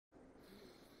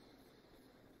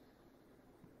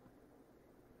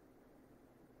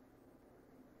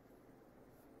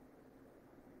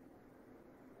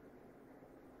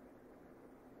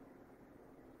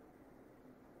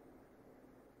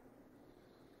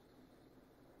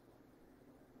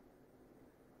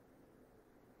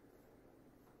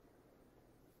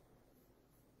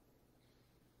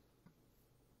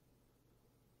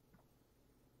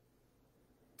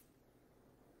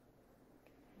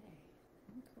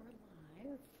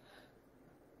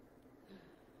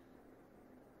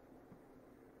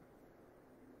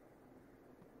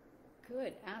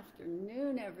Good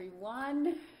afternoon,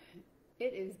 everyone.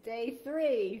 It is day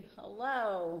 3.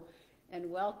 Hello, and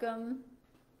welcome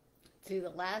to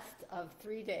the last of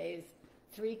 3 days,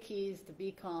 3 keys to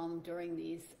be calm during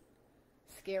these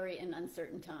scary and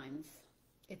uncertain times.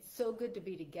 It's so good to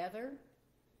be together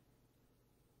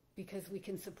because we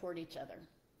can support each other,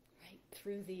 right?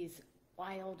 Through these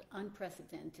wild,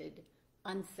 unprecedented,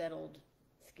 unsettled,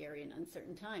 scary, and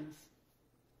uncertain times.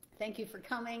 Thank you for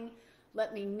coming.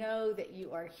 Let me know that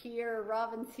you are here.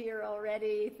 Robin's here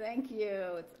already. Thank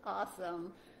you. It's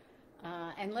awesome.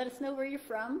 And let us know where you're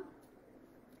from,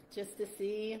 just to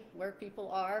see where people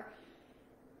are.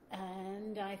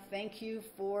 And I thank you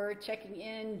for checking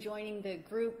in, joining the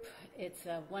group. It's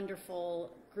a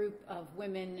wonderful group of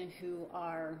women who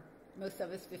are, most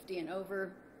of us, 50 and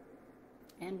over.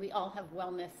 And we all have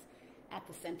wellness at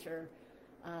the center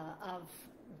of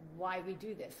why we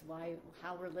do this,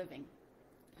 how we're living.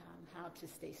 How to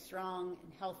stay strong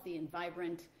and healthy and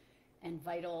vibrant and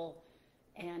vital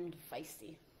and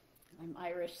feisty. I'm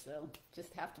Irish, so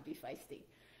just have to be feisty.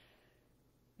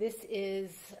 This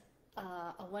is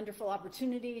a wonderful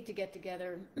opportunity to get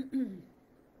together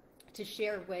to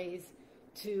share ways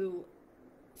to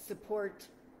support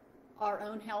our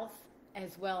own health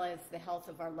as well as the health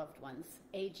of our loved ones,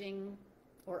 aging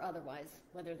or otherwise,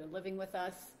 whether they're living with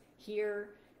us here,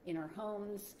 in our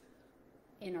homes,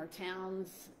 in our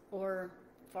towns, or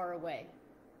far away.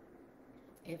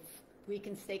 If we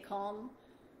can stay calm,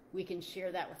 we can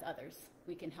share that with others.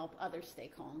 We can help others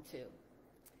stay calm too.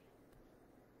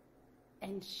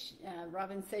 And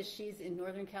Robin says she's in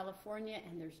Northern California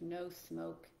and there's no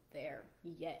smoke there.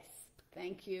 Yes,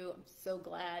 thank you. I'm so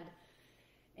glad.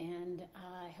 And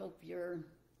I hope your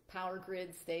power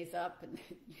grid stays up and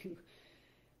you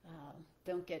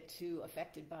don't get too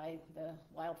affected by the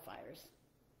wildfires.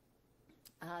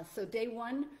 So day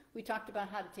 1, we talked about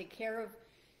how to take care of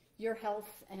your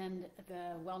health and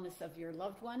the wellness of your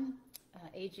loved one,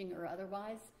 aging or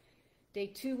otherwise. Day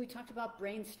 2, we talked about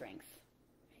brain strength,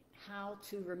 how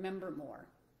to remember more.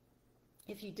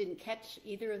 If you didn't catch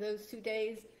either of those 2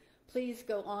 days, please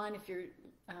go on. If you're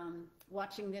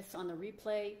watching this on the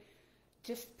replay,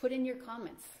 just put in your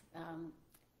comments.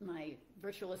 My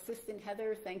virtual assistant,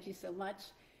 Heather, thank you so much,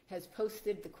 has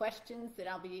posted the questions that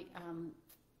I'll be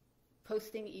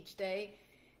posting each day.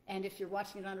 And if you're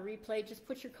watching it on a replay, just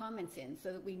put your comments in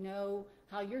so that we know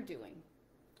how you're doing,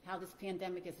 how this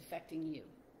pandemic is affecting you.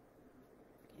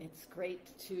 It's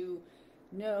great to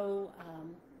know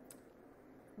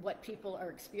what people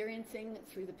are experiencing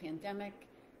through the pandemic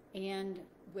and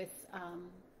with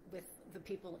the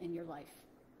people in your life.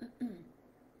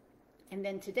 And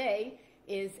then today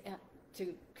is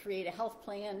to create a health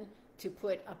plan, to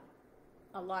put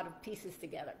a lot of pieces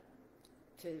together,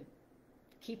 to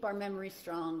keep our memory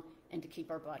strong and to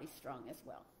keep our body strong as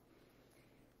well.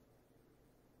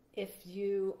 If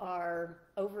you are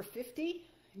over 50,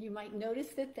 you might notice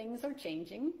that things are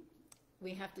changing.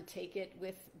 We have to take it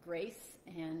with grace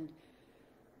and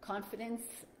confidence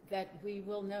that we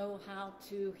will know how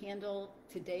to handle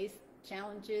today's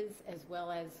challenges as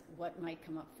well as what might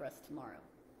come up for us tomorrow.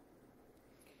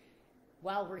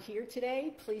 While we're here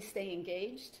today, please stay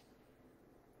engaged.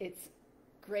 It's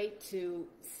great to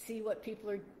see what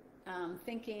people are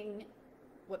thinking,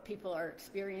 what people are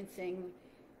experiencing,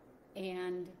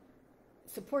 and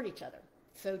support each other.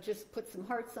 So just put some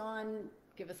hearts on,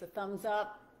 give us a thumbs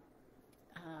up,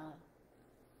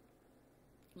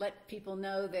 let people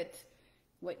know that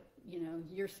what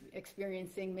you're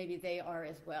experiencing, maybe they are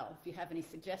as well. If you have any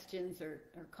suggestions or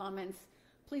comments,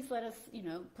 please let us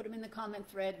put them in the comment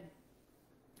thread,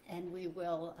 and we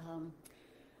will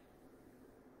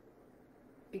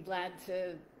be glad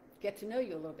to get to know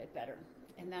you a little bit better.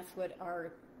 And that's what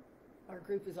our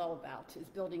group is all about, is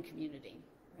building community,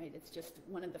 right? It's just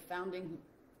one of the founding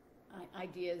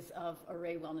ideas of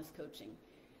Array Wellness Coaching.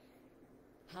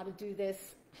 How to do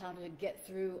this, how to get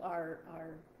through our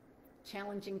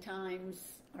challenging times,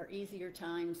 our easier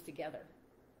times together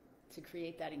to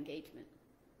create that engagement.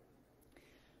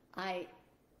 I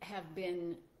have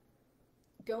been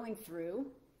going through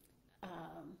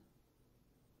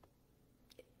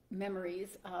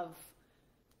memories of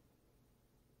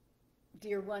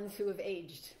dear ones who have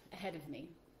aged ahead of me.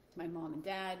 My mom and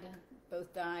dad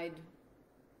both died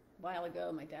a while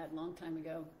ago. My dad a long time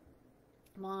ago.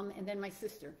 Mom, and then my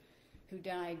sister, who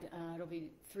died, it'll be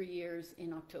 3 years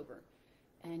in October.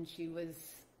 And she was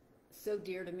so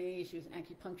dear to me. She was an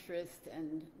acupuncturist,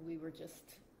 and we were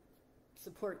just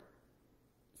support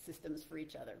systems for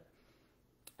each other.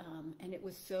 And it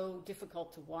was so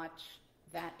difficult to watch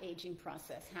that aging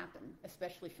process happen,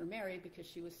 especially for Mary because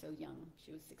she was so young.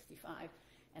 She was 65.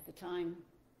 at the time,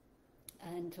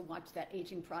 and to watch that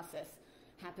aging process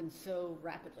happen so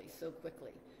rapidly, so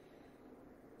quickly.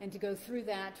 And to go through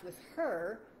that with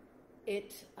her,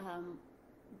 it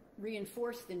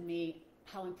reinforced in me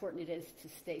how important it is to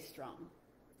stay strong,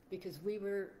 because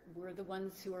we're the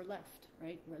ones who are left,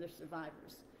 right? We're the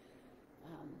survivors.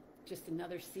 Just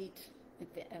another seat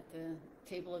at the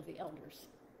table of the elders.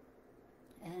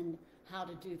 And how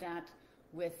to do that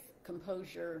with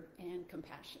composure and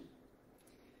compassion.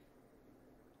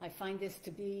 I find this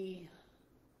to be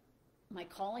my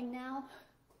calling now,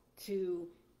 to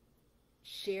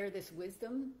share this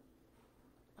wisdom,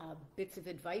 bits of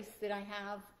advice that I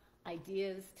have,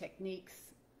 ideas, techniques,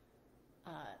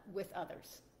 with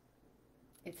others.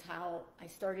 It's how I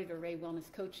started Array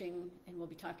Wellness Coaching, and we'll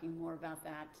be talking more about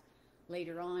that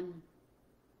later on.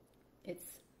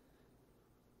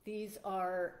 These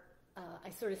are, I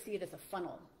sort of see it as a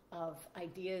funnel of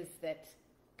ideas that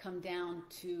come down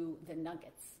to the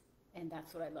nuggets, and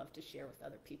that's what I love to share with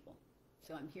other people.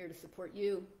 So I'm here to support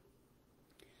you,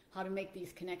 how to make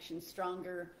these connections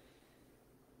stronger.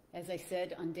 As I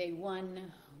said on day one,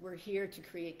 we're here to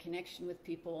create connection with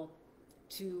people,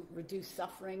 to reduce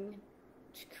suffering,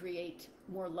 to create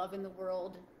more love in the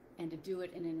world, and to do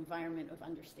it in an environment of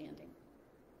understanding.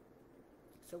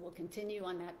 So we'll continue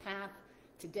on that path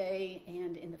today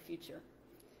and in the future.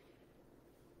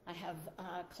 I have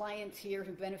clients here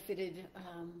who benefited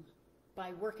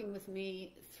by working with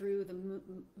me through the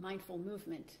mindful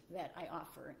movement that I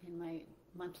offer in my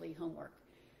monthly homework.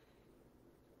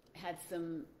 Had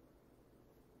some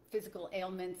physical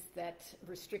ailments that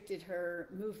restricted her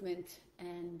movement,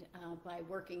 and by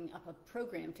working up a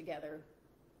program together,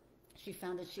 she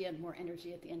found that she had more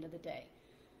energy at the end of the day,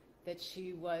 that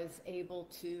she was able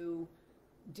to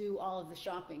do all of the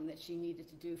shopping that she needed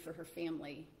to do for her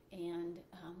family and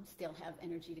still have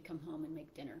energy to come home and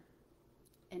make dinner.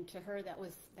 And to her, that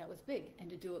was big, and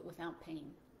to do it without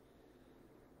pain.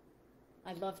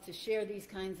 I love to share these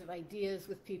kinds of ideas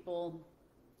with people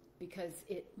because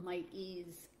it might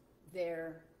ease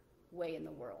their way in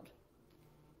the world.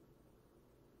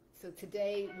 So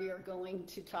today we are going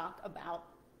to talk about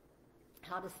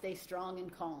how to stay strong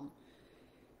and calm.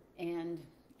 And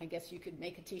I guess you could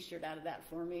make a t-shirt out of that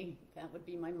for me. That would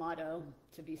be my motto,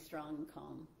 to be strong and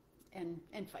calm and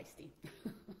feisty.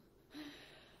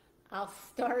 I'll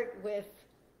start with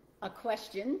a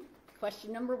question.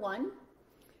 Question number one: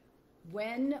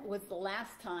 when was the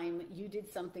last time you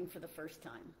did something for the first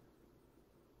time?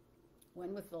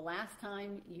 When was the last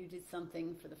time you did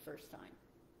something for the first time?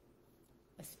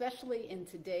 Especially in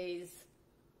today's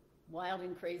wild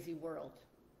and crazy world.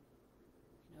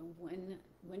 You know,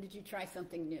 when did you try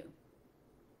something new?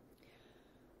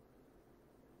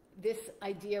 This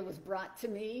idea was brought to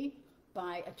me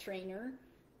by a trainer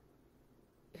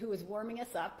who was warming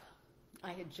us up.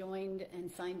 I had joined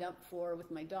and signed up with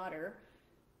my daughter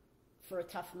for a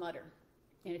Tough Mudder.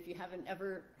 And if you haven't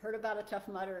ever heard about a Tough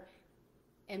Mudder,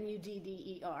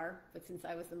 M-U-D-D-E-R, but since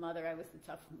I was the mother, I was the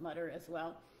Tough Mudder as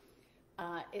well.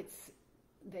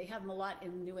 They have them a lot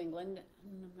in New England.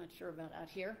 I'm not sure about out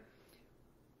here.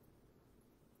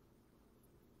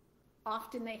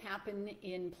 Often they happen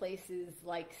in places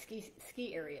like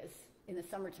ski areas in the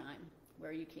summertime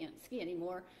where you can't ski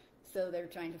anymore, so they're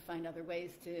trying to find other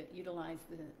ways to utilize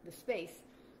the space.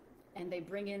 And they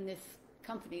bring in this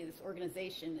company, this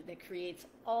organization that creates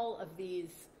all of these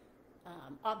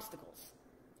obstacles.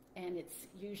 And it's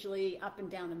usually up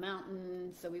and down the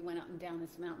mountain. So we went up and down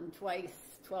this mountain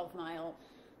twice, 12-mile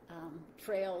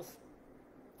trails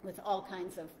with all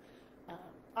kinds of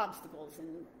obstacles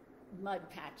and mud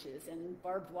patches and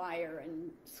barbed wire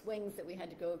and swings that we had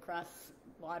to go across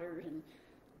water and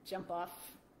jump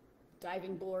off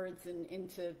diving boards and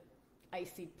into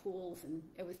icy pools. And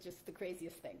it was just the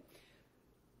craziest thing.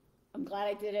 I'm glad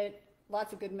I did it.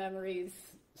 Lots of good memories.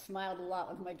 Smiled a lot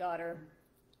with my daughter.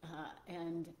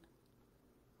 And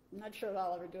I'm not sure if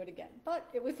I'll ever do it again, but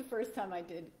it was the first time I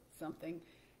did something.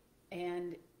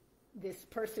 And this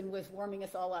person was warming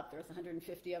us all up. There was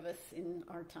 150 of us in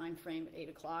our time frame at 8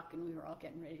 o'clock, and we were all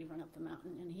getting ready to run up the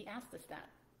mountain. And he asked us that,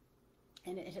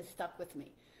 and it has stuck with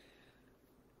me.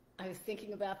 I was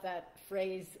thinking about that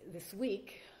phrase this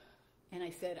week, and I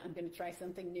said, I'm going to try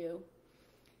something new.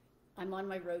 I'm on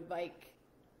my road bike.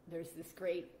 There's this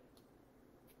great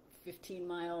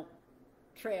 15-mile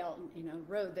trail,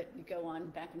 road that we go on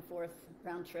back and forth,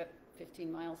 round trip,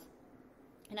 15 miles.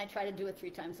 And I try to do it 3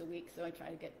 times a week, so I try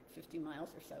to get 50 miles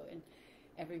or so in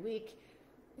every week.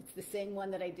 It's the same one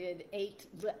that I did 8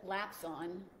 laps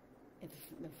on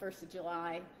the 1st of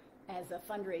July as a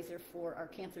fundraiser for our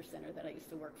cancer center that I used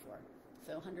to work for.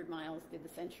 So 100 miles, did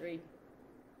the century.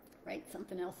 right?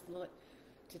 Something else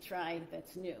to try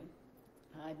that's new.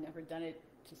 I'd never done it,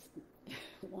 just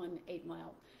one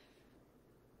 8-mile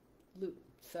loop.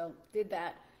 So did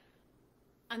that.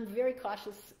 I'm a very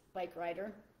cautious bike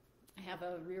rider. I have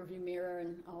a rear view mirror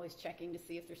and always checking to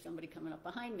see if there's somebody coming up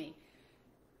behind me.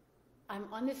 I'm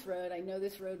on this road. I know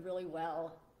this road really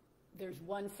well. There's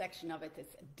one section of it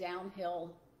that's a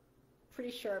downhill,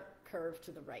 pretty sharp curve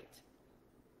to the right.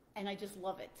 And I just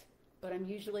love it. But I'm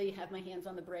usually have my hands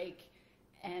on the brake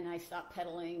and I stop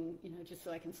pedaling, just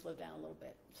so I can slow down a little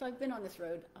bit. So I've been on this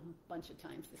road a bunch of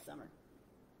times this summer.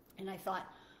 And I thought,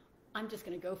 I'm just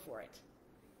going to go for it.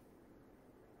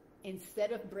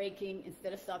 Instead of braking,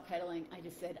 instead of stop pedaling, I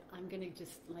just said, I'm going to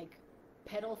just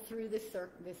pedal through this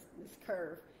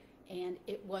curve. And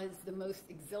it was the most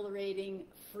exhilarating,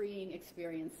 freeing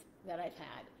experience that I've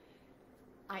had.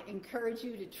 I encourage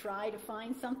you to try to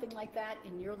find something like that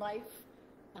in your life.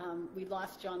 We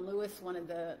lost John Lewis, one of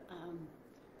the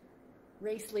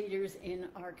race leaders in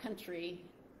our country.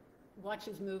 Watch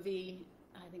his movie,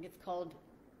 I think it's called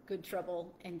Good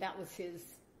Trouble, and that was his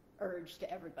urge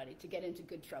to everybody, to get into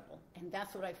good trouble. And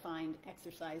that's what I find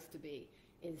exercise to be,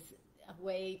 is a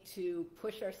way to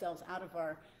push ourselves out of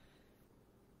our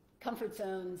comfort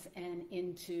zones and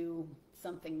into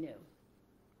something new.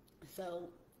 So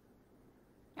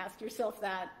ask yourself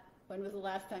that. When was the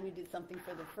last time you did something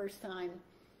for the first time?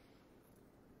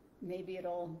 Maybe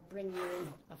it'll bring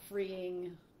you a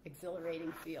freeing,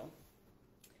 exhilarating feel.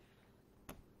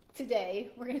 Today,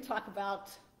 we're going to talk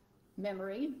about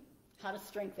memory, how to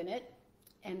strengthen it,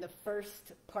 and the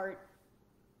first part,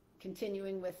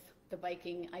 continuing with the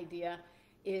biking idea,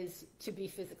 is to be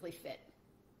physically fit.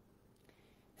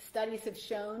 Studies have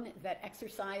shown that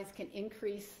exercise can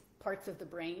increase parts of the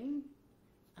brain.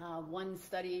 One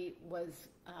study was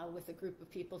with a group of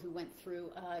people who went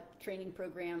through a training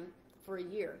program for a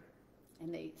year,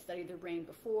 and they studied their brain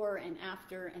before and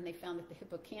after, and they found that the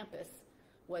hippocampus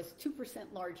was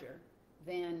 2% larger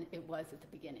than it was at the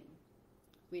beginning.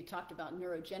 We had talked about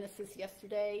neurogenesis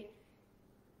yesterday.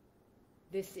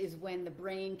 This is when the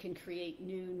brain can create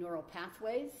new neural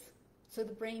pathways, so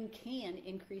the brain can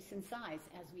increase in size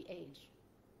as we age.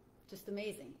 Just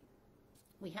amazing.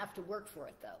 We have to work for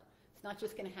it, though. It's not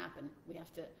just going to happen. We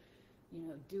have to,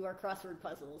 do our crossword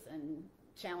puzzles and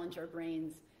challenge our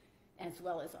brains as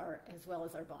well as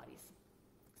our bodies.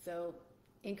 So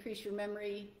increase your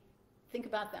memory. Think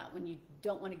about that when you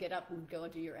don't want to get up and go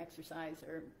and do your exercise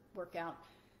or work out,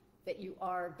 that you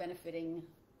are benefiting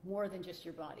more than just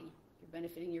your body. You're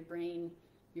benefiting your brain.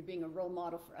 You're being a role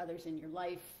model for others in your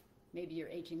life. Maybe your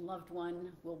aging loved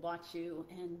one will watch you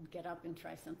and get up and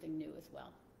try something new as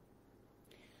well.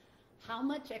 How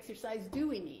much exercise do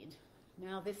we need?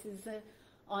 Now, this is an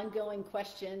ongoing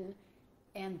question,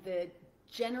 and the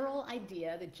general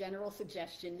idea, the general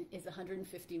suggestion is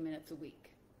 150 minutes a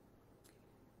week.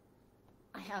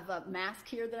 I have a mask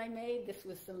here that I made. This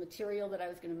was some material that I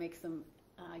was going to make some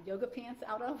yoga pants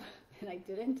out of, and I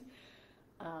didn't.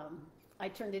 I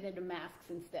turned it into masks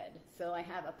instead. So I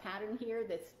have a pattern here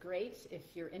that's great. If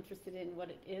you're interested in what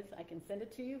it is, I can send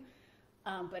it to you.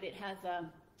 But it has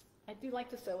I do like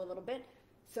to sew a little bit.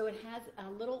 So it has a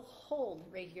little hold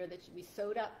right here that should be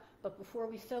sewed up. But before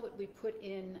we sew it, we put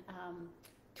in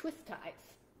twist ties,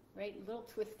 right? Little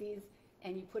twisties,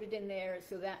 and you put it in there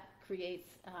so that creates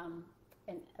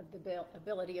the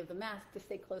ability of the mask to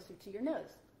stay closer to your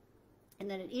nose. And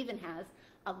then it even has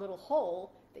a little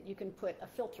hole that you can put a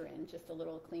filter in, just a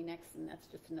little Kleenex, and that's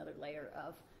just another layer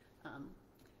of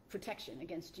protection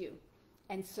against you.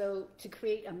 And so to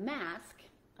create a mask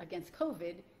against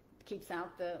COVID, it keeps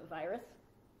out the virus.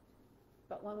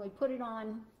 But when we put it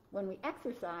on, when we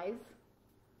exercise,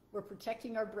 we're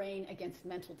protecting our brain against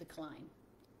mental decline.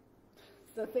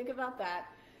 So think about that.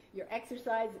 Your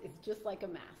exercise is just like a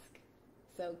mask.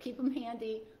 So keep them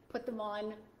handy, put them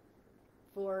on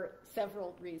for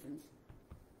several reasons.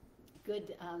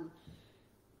 Good,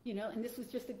 and this was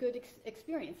just a good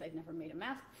experience. I'd never made a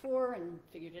mask before and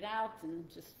figured it out and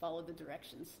just followed the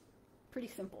directions. Pretty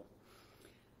simple.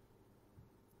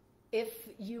 If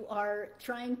you are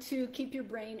trying to keep your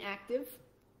brain active,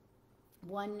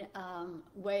 one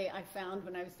way I found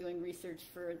when I was doing research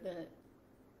for the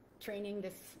training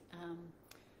this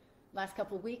last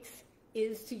couple of weeks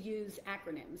is to use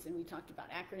acronyms. And we talked about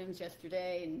acronyms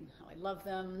yesterday and how I love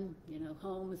them.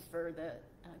 HOMES for the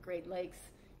Great Lakes,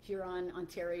 Huron,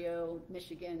 Ontario,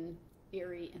 Michigan,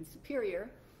 Erie, and Superior.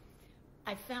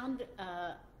 I found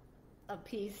a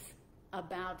piece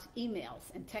about emails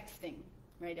and texting,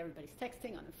 right? Everybody's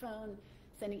texting on their phone,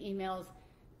 sending emails.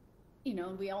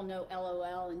 We all know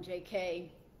LOL and JK,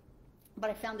 but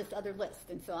I found this other list,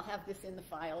 and so I'll have this in the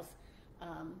files.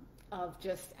 of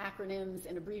just acronyms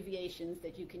and abbreviations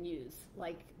that you can use,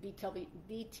 like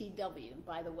BTW,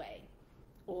 by the way,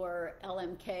 or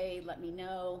LMK, let me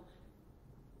know.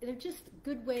 They're just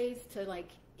good ways to like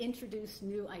introduce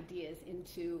new ideas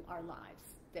into our lives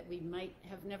that we might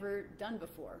have never done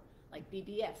before, like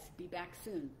BBS, be back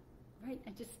soon, right?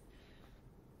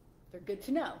 They're good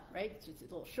to know, right? It's just a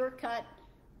little shortcut,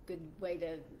 good way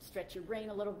to stretch your brain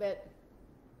a little bit.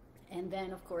 And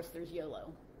then, of course, there's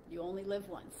YOLO. You only live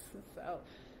once. So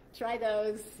try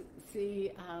those,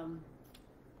 see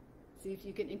if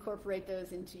you can incorporate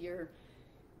those into your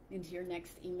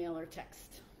next email or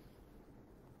text.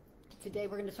 Today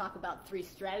we're going to talk about 3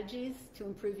 strategies to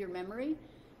improve your memory.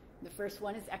 The first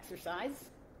one is exercise.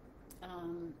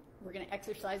 We're going to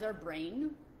exercise our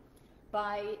brain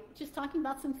by just talking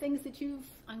about some things that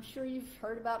I'm sure you've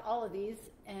heard about all of these.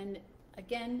 And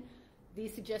again,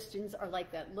 these suggestions are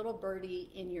like that little birdie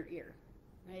in your ear,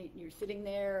 right? You're sitting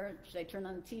there, should I turn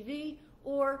on the TV?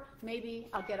 Or maybe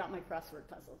I'll get out my crossword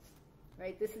puzzles,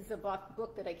 right? This is a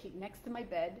book that I keep next to my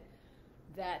bed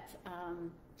that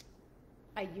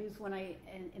I use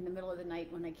in the middle of the night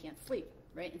when I can't sleep,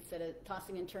 right? Instead of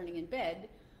tossing and turning in bed,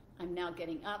 I'm now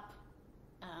getting up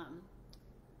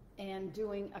and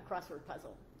doing a crossword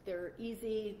puzzle. They're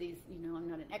easy. These, I'm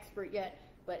not an expert yet,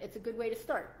 but it's a good way to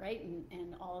start, right?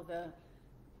 And all of the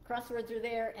crosswords are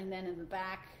there, and then in the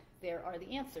back there are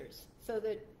the answers, so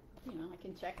that I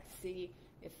can check to see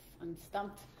if I'm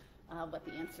stumped what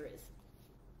the answer is.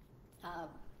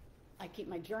 I keep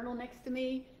my journal next to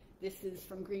me. This is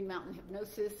from Green Mountain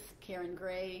Hypnosis. Karen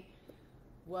Gray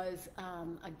was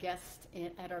a guest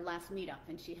at our last meetup,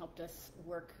 and she helped us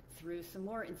work through some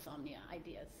more insomnia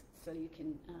ideas. So you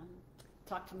can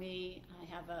talk to me. I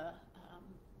have a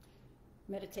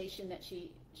meditation that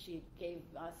she gave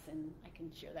us, and I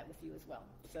can share that with you as well.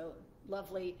 So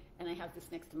lovely, and I have this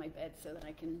next to my bed so that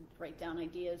I can write down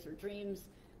ideas or dreams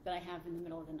that I have in the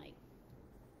middle of the night.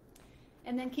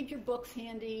 And then keep your books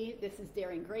handy. This is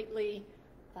Daring Greatly,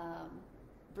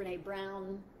 Brene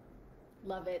Brown.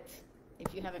 Love it.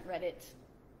 If you haven't read it,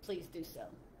 please do so.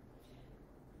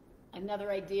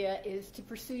 Another idea is to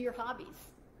pursue your hobbies,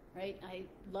 right? I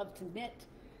love to knit.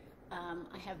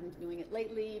 I haven't been doing it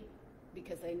lately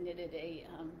because I knitted a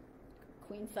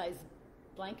queen-size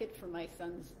blanket for my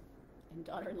son's and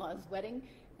daughter-in-law's wedding,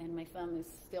 and my thumb is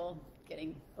still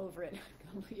getting over it a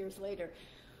couple of years later.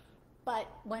 But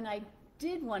when I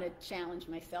did want to challenge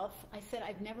myself, I said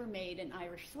I've never made an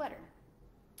Irish sweater,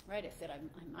 right? I said I'm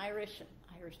Irish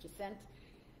descent.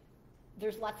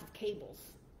 There's lots of cables,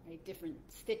 right? Different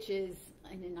stitches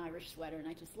in an Irish sweater, and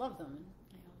I just love them.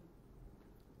 And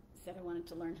I said I wanted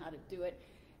to learn how to do it.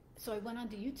 So I went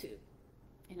onto YouTube,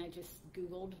 and I just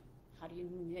Googled, how do you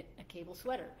knit a cable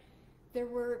sweater? There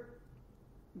were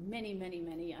many,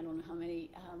 I don't know how many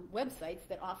websites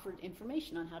that offered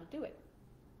information on how to do it.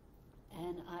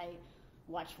 And I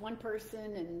watched one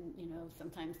person, and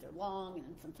sometimes they're long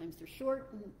and sometimes they're short,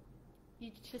 and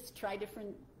you just try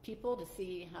different people to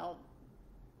see how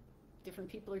different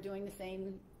people are doing the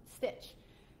same stitch.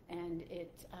 And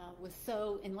it was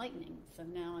so enlightening. So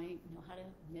now I know how to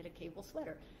knit a cable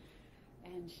sweater.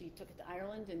 And she took it to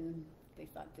Ireland, and they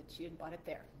thought that she had bought it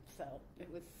there. So it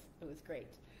was great.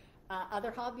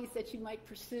 Other hobbies that you might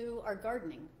pursue are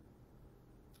gardening.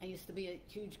 I used to be a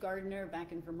huge gardener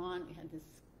back in Vermont. We had this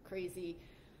crazy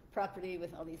property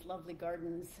with all these lovely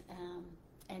gardens.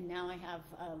 And now I have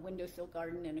a windowsill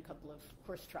garden and a couple of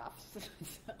horse troughs.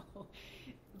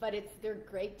 But they're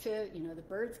great to, the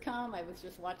birds come. I was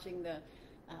just watching the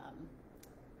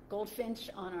goldfinch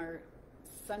on our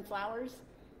sunflowers.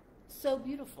 So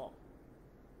beautiful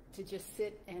to just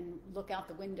sit and look out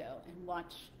the window and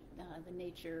watch the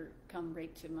nature come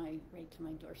right to my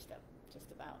doorstep,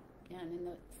 just about. And in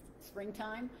the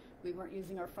springtime, we weren't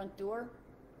using our front door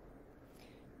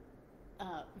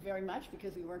very much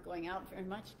because we weren't going out very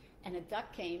much. And a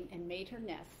duck came and made her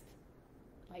nest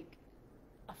like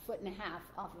 1.5 feet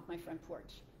off of my front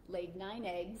porch. Laid 9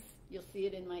 eggs. You'll see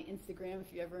it in my Instagram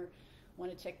if you ever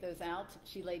want to check those out.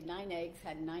 She laid 9 eggs,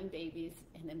 had 9 babies,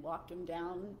 and then walked them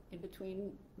down in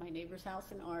between my neighbor's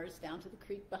house and ours, down to the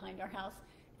creek behind our house,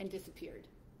 and disappeared.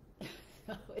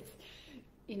 So it's,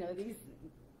 these,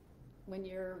 when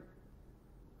you're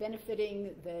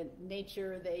benefiting the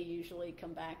nature, they usually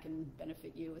come back and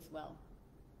benefit you as well.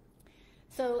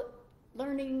 So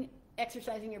learning,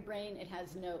 exercising your brain, it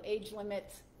has no age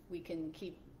limit. We can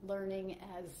keep learning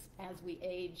as we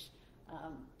age.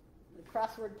 The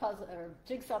crossword puzzle or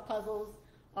jigsaw puzzles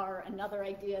are another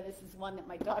idea. This is one that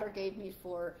my daughter gave me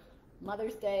for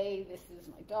Mother's Day. This is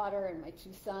my daughter and my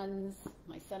 2 sons.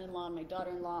 My son-in-law and my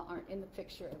daughter-in-law aren't in the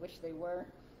picture. I wish they were.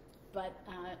 but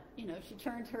she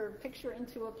turned her picture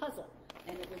into a puzzle,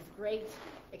 and it was great,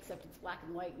 except it's black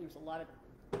and white, and there's a lot of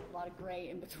gray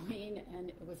in between, and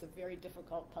it was a very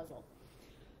difficult puzzle.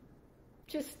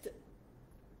 Just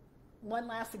one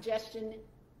last suggestion,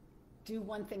 do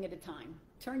one thing at a time.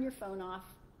 Turn your phone off,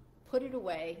 put it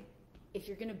away. If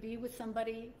you're going to be with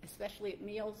somebody, especially at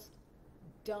meals,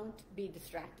 don't be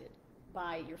distracted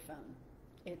by your phone.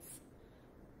 It's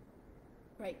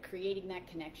creating that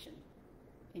connection,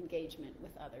 engagement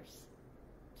with others.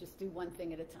 Just do one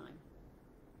thing at a time.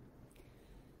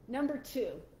 Number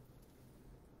 2,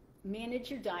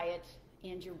 manage your diet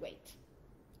and your weight.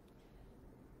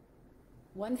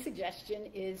 One suggestion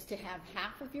is to have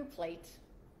half of your plate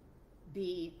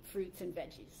be fruits and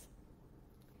veggies.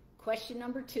 Question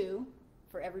number 2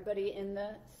 for everybody in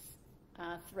the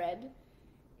thread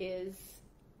is,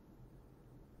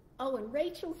 and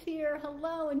Rachel's here.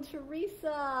 Hello, and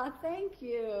Teresa, thank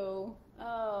you.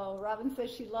 Oh, Robin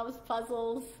says she loves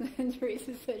puzzles, and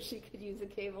Teresa says she could use a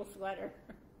cable sweater.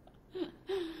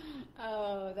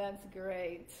 Oh, that's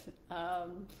great. How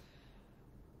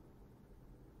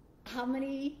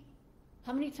many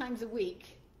times a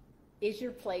week is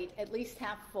your plate at least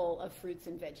half full of fruits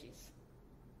and veggies?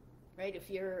 Right?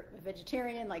 If you're a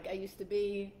vegetarian, like I used to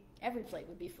be, every plate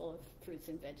would be full of fruits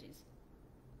and veggies,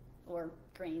 or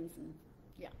grains and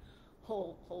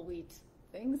whole wheat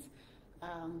things.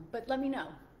 But let me know.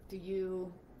 Do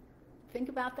you think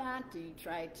about that? Do you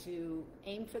try to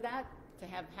aim for that, to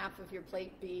have half of your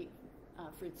plate be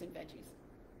fruits and veggies?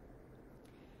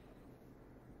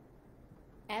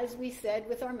 As we said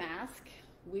with our mask,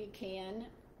 we can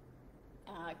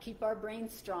keep our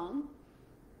brains strong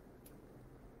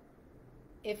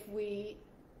if we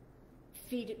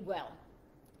feed it well,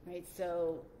 right?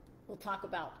 So we'll talk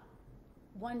about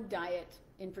one diet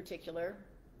in particular,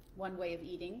 one way of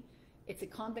eating. It's a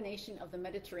combination of the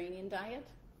Mediterranean diet,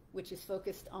 which is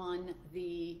focused on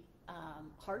the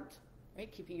heart,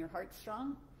 right? Keeping your heart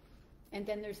strong. And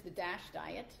then there's the DASH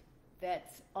diet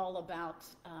that's all about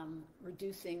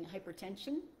reducing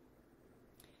hypertension.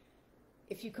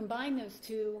 If you combine those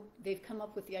two, they've come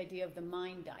up with the idea of the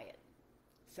MIND diet.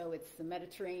 So it's the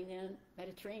Mediterranean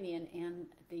and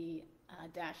the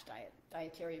DASH diet,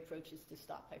 dietary approaches to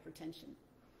stop hypertension.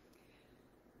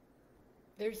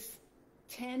 There's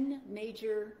 10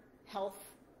 major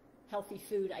healthy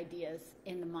food ideas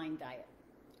in the MIND diet,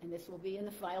 and this will be in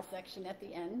the file section at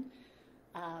the end.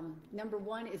 Number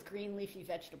 1 is green leafy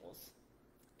vegetables,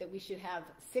 that we should have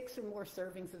 6 or more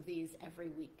servings of these every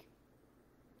week.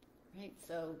 Right?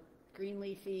 So green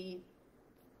leafy,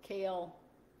 kale.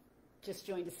 Just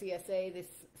joined a CSA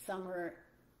this summer.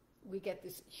 We get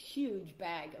this huge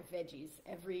bag of veggies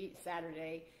every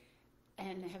Saturday,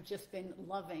 and have just been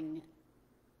loving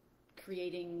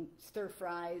creating stir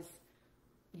fries,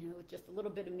 with just a little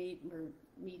bit of meat. We're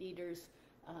meat eaters.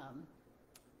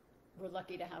 We're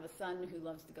lucky to have a son who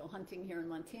loves to go hunting here in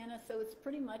Montana, so it's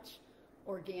pretty much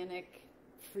organic,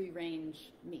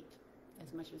 free-range meat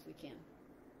as much as we can.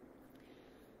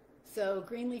 So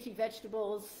green leafy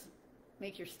vegetables,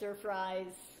 make your stir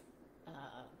fries,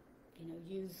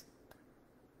 use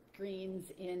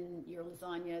greens in your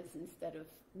lasagnas instead of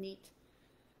meat.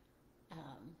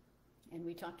 And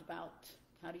we talked about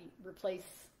how to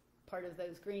replace part of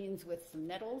those greens with some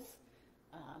nettles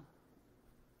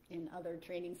in other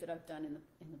trainings that I've done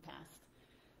in the past.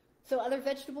 So other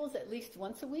vegetables at least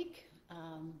once a week.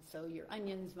 So your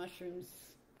onions, mushrooms,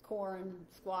 corn,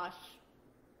 squash.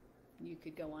 You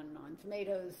could go on and on.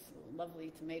 Tomatoes,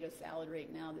 lovely tomato salad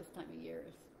right now this time of year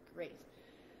is great.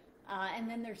 And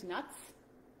then there's nuts.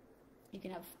 You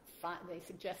can have 5, they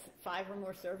suggest 5 or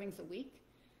more servings a week.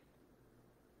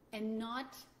 And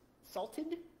not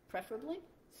salted, preferably.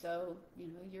 So,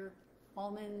 your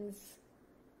almonds,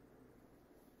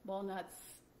 walnuts,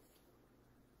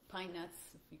 pine nuts,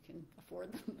 if you can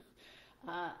afford them.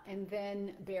 And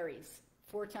then berries,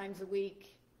 4 times a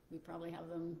week. We probably have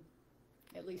them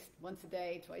at least once a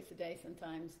day, twice a day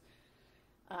sometimes.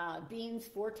 Beans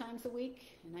 4 times a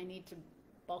week, and I need to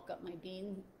bulk up my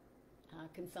bean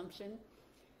consumption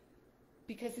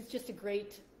because it's just a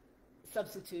great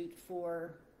substitute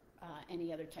for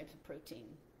any other types of protein,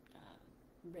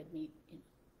 red meat,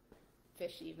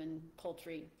 fish even,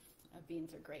 poultry.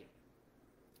 Beans are great.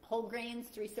 Whole grains,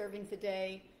 3 servings a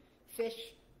day.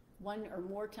 Fish 1 or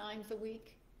more times a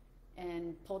week.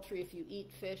 And poultry, if you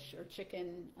eat fish or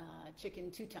chicken,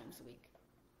 chicken 2 times a week.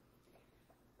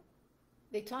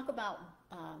 They talk about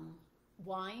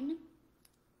wine,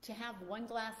 to have 1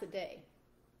 glass a day.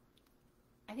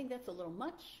 I think that's a little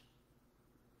much,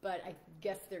 but I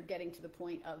guess they're getting to the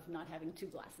point of not having 2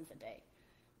 glasses a day.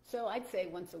 So I'd say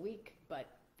once a week, but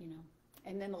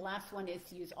And then the last one is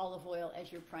to use olive oil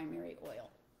as your primary oil.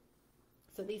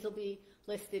 So these will be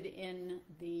listed in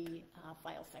the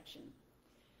file section.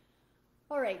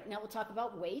 All right, now we'll talk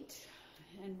about weight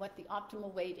and what the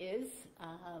optimal weight is.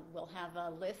 We'll have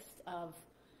a list of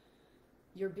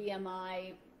your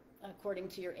BMI according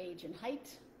to your age and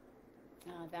height.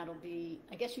 That'll be,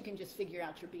 I guess you can just figure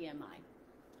out your BMI.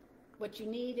 What you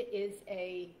need is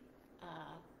a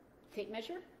tape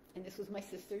measure, and this was my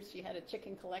sister's. She had a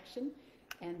chicken collection,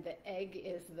 and the egg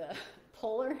is the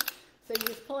puller. So you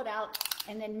just pull it out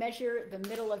and then measure the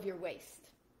middle of your waist,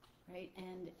 right?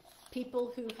 And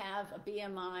people who have a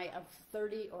BMI of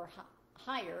 30 or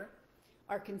higher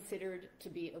are considered to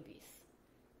be obese.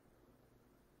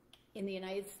 In the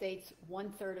United States,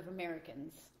 1/3 of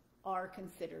Americans are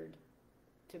considered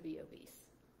to be obese.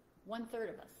 1/3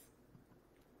 of us.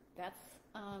 That's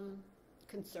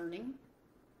concerning,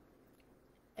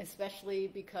 especially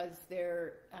because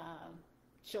they're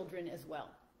children as well.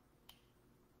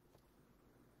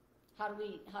 How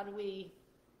do we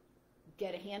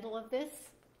get a handle of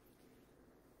this?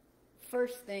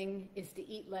 First thing is to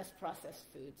eat less processed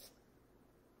foods.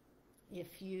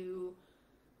 If you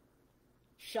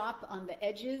shop on the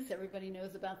edges, everybody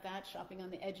knows about that, shopping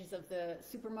on the edges of the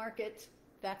supermarket,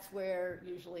 that's where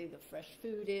usually the fresh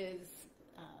food is,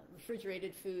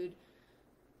 refrigerated food.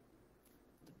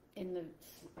 In the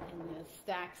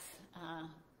stacks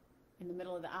in the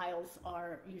middle of the aisles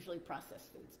are usually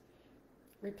processed foods.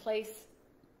 Replace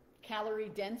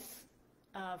calorie-dense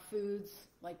foods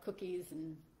like cookies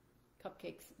and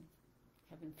cupcakes, and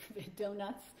heaven forbid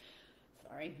donuts,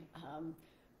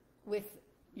 with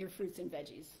your fruits and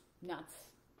veggies, nuts.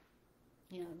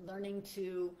 Learning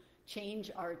to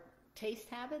change our taste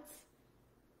habits,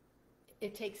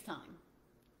 it takes time,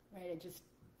 right? Just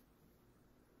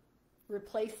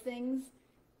replace things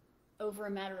over a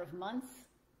matter of months.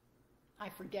 I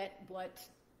forget what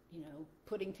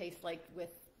pudding tastes like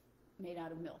made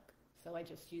out of milk, so I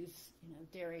just use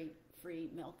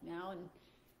dairy-free milk now, and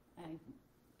it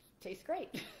tastes great.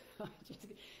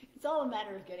 It's all a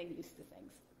matter of getting used to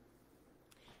things.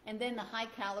 And then the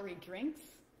high-calorie drinks,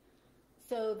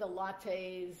 so the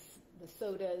lattes, the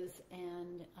sodas,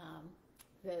 and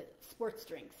the sports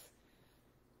drinks.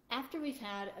 After we've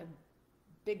had a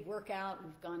big workout,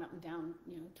 we've gone up and down,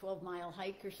 12-mile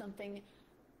hike or something,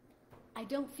 I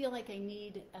don't feel like I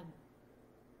need a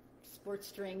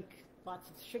sports drink, lots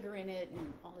of sugar in it,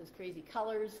 and all those crazy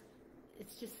colors.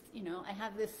 It's just, I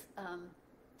have this,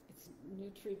 it's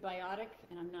Nutribiotic,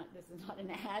 and this is not an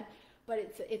ad, but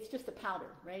it's just a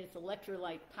powder, right? It's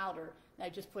electrolyte powder that I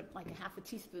just put like a half a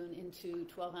teaspoon into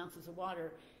 12 ounces of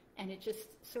water, and it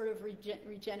just sort of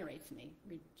rejuvenates me,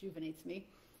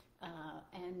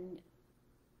 and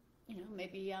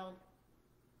maybe I'll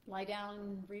lie down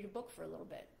and read a book for a little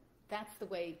bit. That's the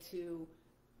way to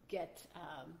get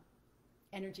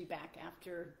energy back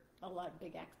after a lot of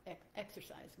big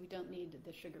exercise. We don't need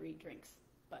the sugary drinks,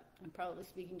 but I'm probably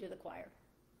speaking to the choir.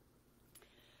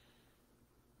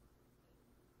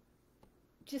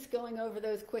 Just going over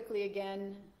those quickly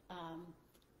again,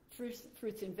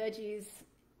 fruits and veggies,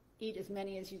 eat as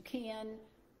many as you can,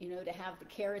 to have the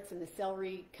carrots and the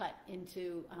celery cut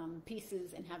into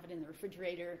pieces and have it in the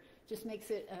refrigerator just makes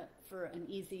it for an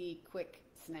easy, quick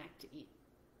snack to eat.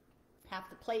 Half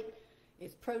the plate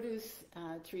is produce.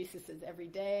 Teresa says every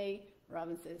day.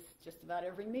 Robin says just about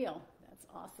every meal. That's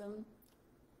awesome.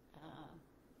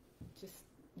 Just,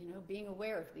 being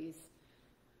aware of these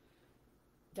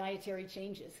dietary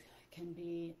changes can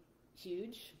be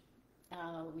huge.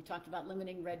 We talked about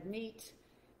limiting red meat,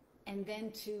 and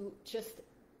then to just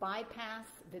bypass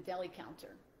the deli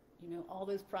counter. All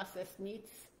those processed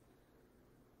meats,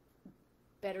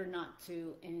 better not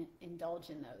to indulge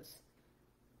in those.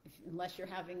 Unless you're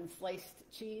having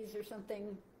sliced cheese or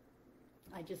something,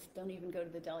 I just don't even go to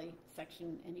the deli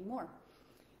section anymore.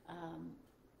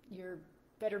 Your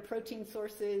better protein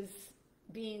sources,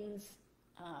 beans,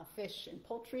 fish and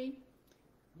poultry,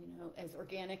 as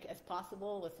organic as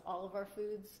possible with all of our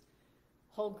foods.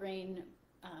 Whole grain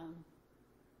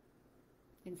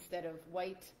instead of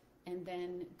white, and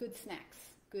then good snacks,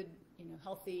 good,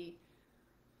 healthy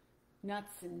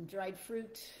nuts and dried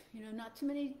fruit. Not too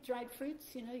many dried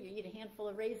fruits. You eat a handful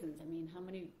of raisins. I mean, how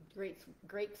many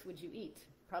grapes would you eat?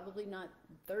 Probably not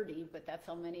 30, but that's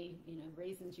how many,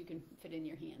 raisins you can fit in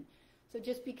your hand. So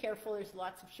just be careful. There's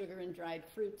lots of sugar in dried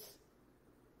fruits.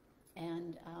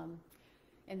 And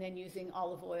then using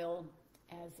olive oil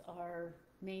as our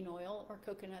main oil, or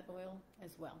coconut oil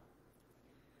as well.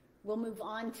 We'll move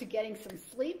on to getting some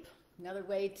sleep, another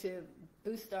way to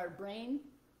boost our brain,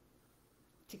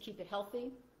 to keep it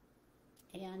healthy.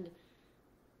 And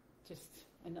just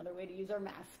another way to use our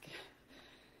mask.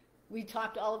 We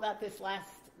talked all about this last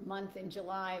month in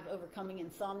July of overcoming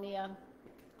insomnia,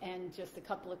 and just a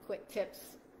couple of quick tips.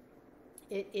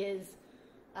 It is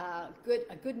a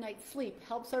good night's sleep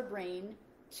helps our brain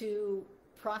to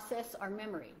process our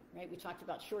memory, right? We talked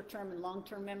about short-term and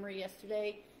long-term memory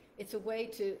yesterday. It's a way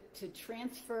to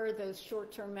transfer those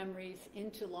short-term memories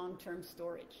into long-term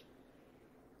storage.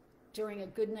 During a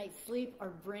good night's sleep,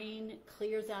 our brain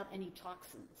clears out any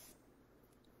toxins.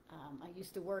 I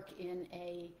used to work in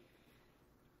a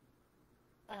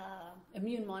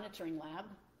immune monitoring lab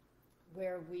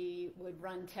where we would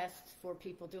run tests for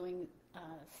people doing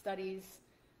studies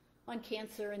on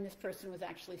cancer, and this person was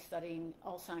actually studying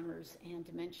Alzheimer's and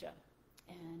dementia.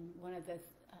 And one of the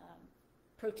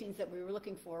proteins that we were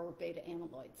looking for were beta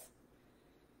amyloids.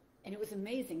 And it was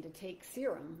amazing to take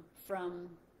serum from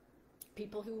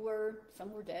people who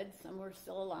some were dead, some were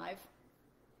still alive,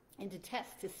 and to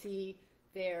test to see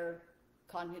their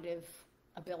cognitive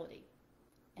ability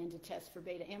and to test for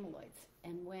beta amyloids.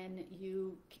 And when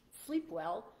you sleep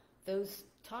well, those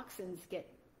toxins get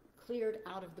cleared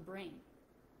out of the brain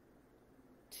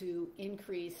to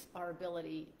increase our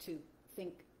ability to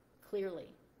think clearly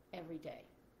every day.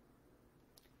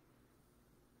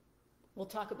 We'll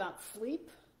talk about sleep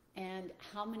and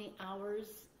how many hours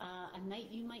a night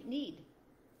you might need.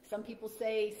 Some people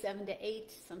say 7 to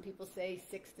 8, some people say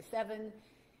 6 to 7.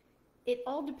 It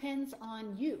all depends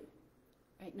on you,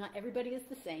 right? Not everybody is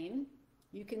the same.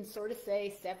 You can sort of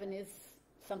say 7 is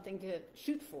something to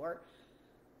shoot for.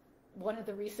 One of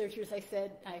the researchers I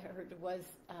heard was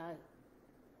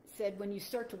said when you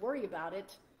start to worry about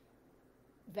it,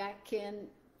 that can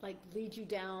lead you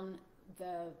down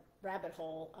the rabbit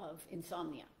hole of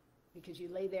insomnia, because you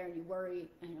lay there and you worry,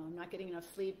 I'm not getting enough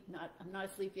sleep, I'm not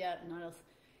asleep yet, I'm not else.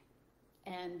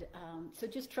 And so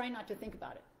just try not to think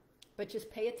about it, but just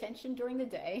pay attention during the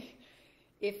day.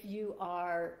 If you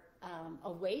are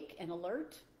awake and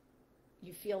alert,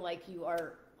 you feel like you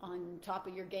are on top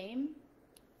of your game,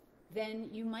 then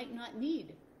you might not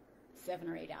need 7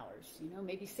 or 8 hours.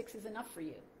 Maybe 6 is enough for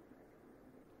you.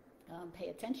 Pay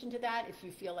attention to that. If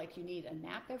you feel like you need a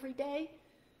nap every day,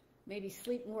 maybe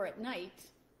sleep more at night,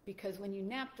 because when you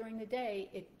nap during the day,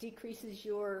 it decreases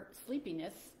your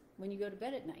sleepiness when you go to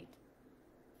bed at night.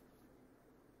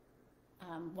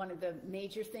 One of the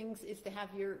major things is to have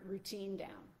your routine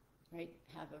down, right?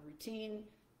 Have a routine,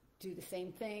 do the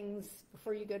same things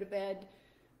before you go to bed,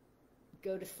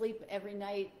 go to sleep every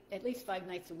night, at least 5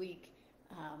 nights a week,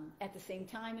 at the same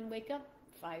time, and wake up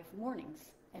 5 mornings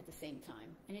at the same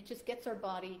time. And it just gets our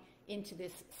body into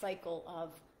this cycle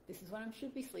of, this is when I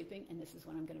should be sleeping, and this is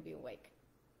when I'm going to be awake.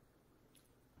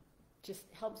 Just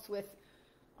helps with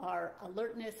our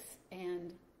alertness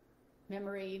and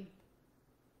memory,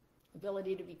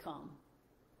 ability to be calm.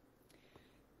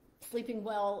 Sleeping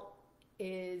well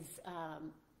is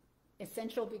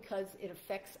essential because it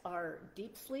affects our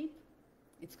deep sleep.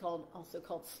 It's also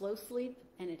called slow sleep,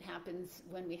 and it happens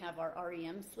when we have our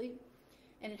REM sleep.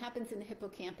 And it happens in the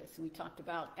hippocampus. And we talked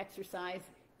about exercise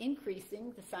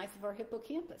increasing the size of our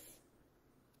hippocampus.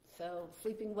 So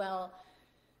sleeping well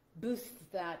boosts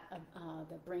the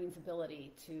brain's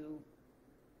ability to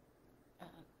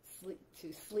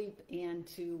sleep and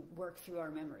to work through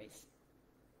our memories,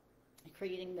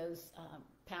 creating those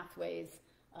pathways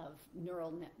of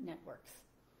neural networks.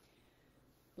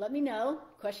 Let me know,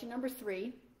 question number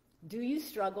 3, do you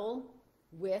struggle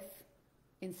with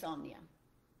insomnia?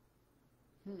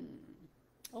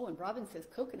 Oh, and Robin says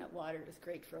coconut water is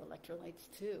great for electrolytes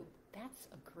too. That's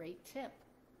a great tip.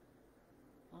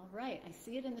 All right, I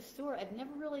see it in the store. I've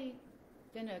never really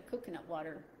been a coconut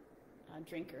water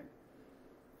drinker.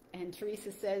 And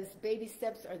Teresa says, baby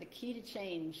steps are the key to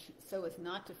change so as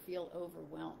not to feel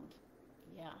overwhelmed.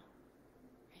 Yeah.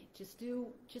 Right.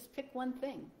 Just pick one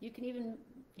thing. You can even,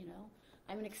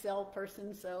 I'm an Excel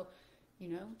person, so,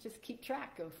 just keep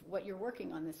track of what you're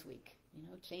working on this week.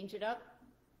 Change it up.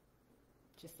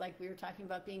 Just like we were talking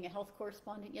about being a health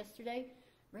correspondent yesterday,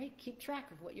 right? Keep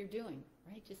track of what you're doing,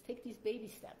 right? Just take these baby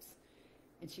steps.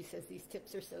 And she says, these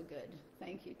tips are so good.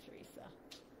 Thank you, Teresa.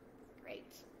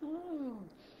 Great. Oh.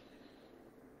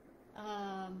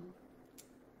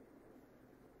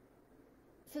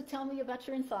 So tell me about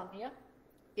your insomnia,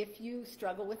 if you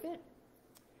struggle with it.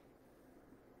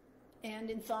 And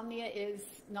insomnia is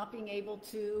not being able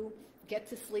to get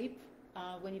to sleep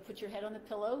when you put your head on the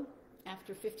pillow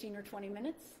after 15 or 20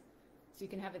 minutes. So you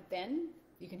can have it then.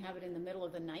 You can have it in the middle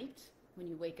of the night when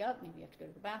you wake up. Maybe you have to go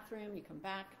to the bathroom. You come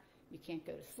back. You can't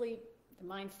go to sleep. The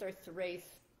mind starts to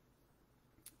race.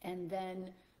 And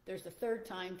then there's a third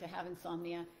time to have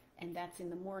insomnia, and that's in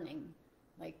the morning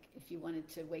Like if you wanted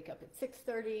to wake up at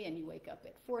 6:30 and you wake up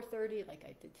at 4:30, like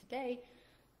I did today,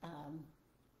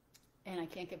 and I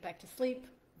can't get back to sleep,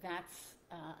 that's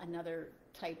another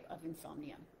type of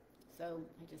insomnia. So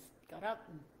I just got up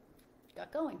and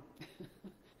got going.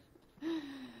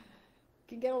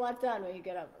 Can get a lot done when you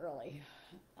get up early.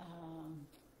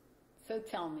 So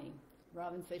tell me,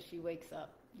 Robin says she wakes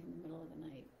up in the middle of the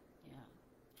night. Yeah,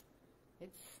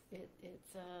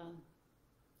 it's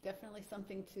definitely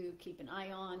something to keep an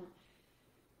eye on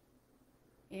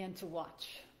and to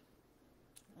watch.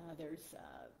 There's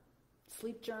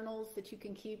sleep journals that you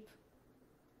can keep,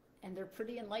 and they're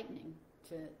pretty enlightening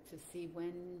to see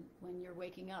when you're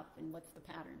waking up and what's the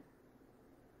pattern.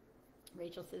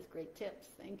 Rachel says, great tips.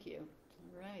 Thank you.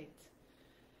 All right.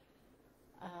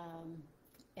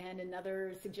 And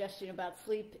another suggestion about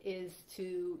sleep is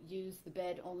to use the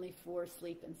bed only for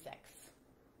sleep and sex.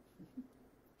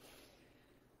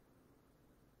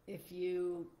 If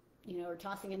you are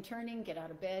tossing and turning, get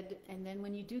out of bed, and then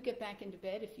when you do get back into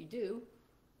bed, if you do,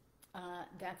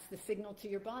 that's the signal to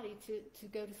your body to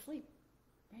go to sleep,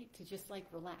 right? To just like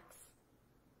relax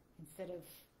instead of,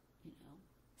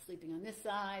 sleeping on this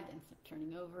side and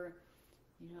turning over.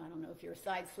 I don't know if you're a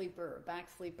side sleeper or a back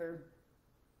sleeper,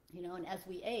 and as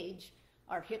we age,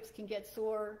 our hips can get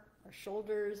sore, our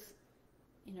shoulders,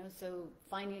 so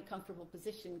finding a comfortable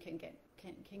position can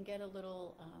get a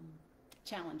little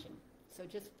challenging. So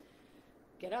just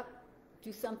get up,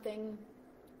 do something,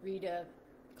 read a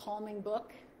calming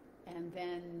book, and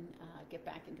then get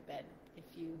back into bed if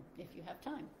you have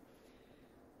time.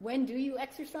 When do you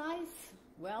exercise?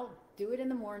 Well, do it in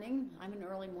the morning. I'm an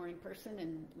early morning person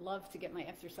and love to get my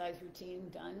exercise routine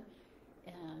done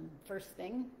first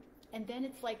thing. And then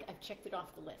it's like I've checked it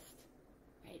off the list,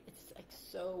 right? It's like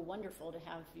so wonderful to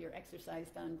have your exercise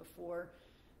done before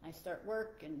I start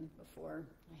work and before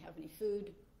I have any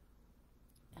food.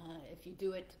 If you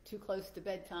do it too close to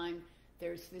bedtime,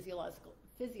 there's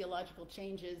physiological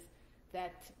changes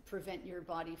that prevent your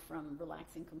body from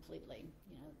relaxing completely.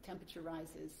 Temperature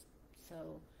rises,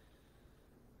 so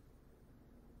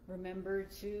remember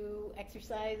to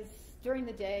exercise during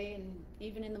the day and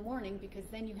even in the morning, because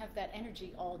then you have that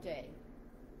energy all day.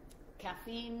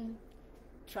 Caffeine,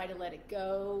 try to let it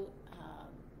go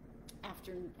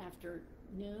after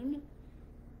noon.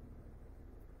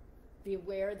 Be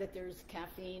aware that there's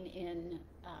caffeine in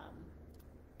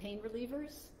pain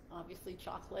relievers, obviously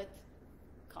chocolate,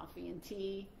 coffee and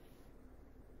tea,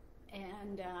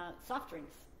 and soft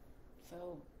drinks.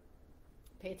 So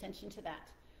pay attention to that.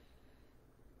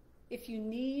 If you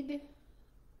need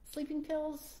sleeping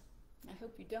pills, I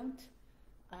hope you don't,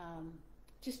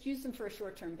 just use them for a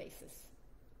short-term basis.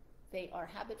 They are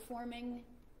habit-forming,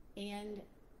 and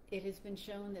it has been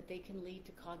shown that they can lead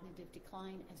to cognitive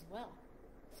decline as well.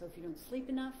 So if you don't sleep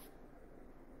enough,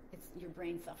 your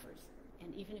brain suffers.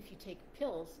 And even if you take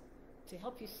pills to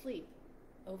help you sleep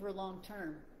over long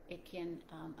term, it can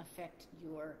affect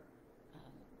your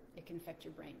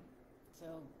brain.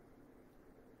 So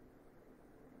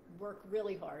work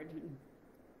really hard and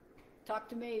talk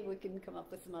to me. We can come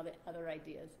up with some other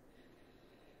ideas.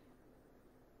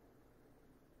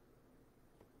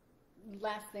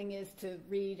 Last thing is to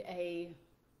read a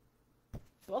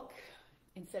book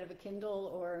instead of a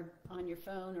Kindle or on your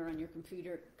phone or on your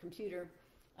computer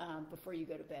before you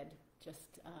go to bed,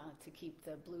 just to keep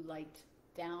the blue light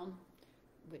down,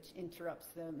 which interrupts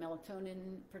the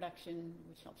melatonin production,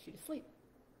 which helps you to sleep.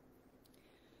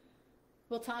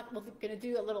 We're going to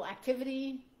do a little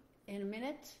activity in a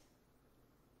minute.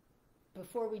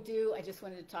 Before we do, I just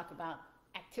wanted to talk about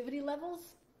activity levels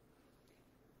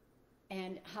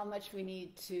and how much we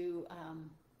need to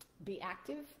be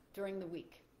active during the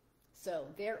week. So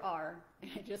there are,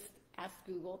 and I just asked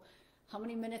Google, how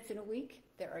many minutes in a week?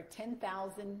 There are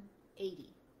 10,080.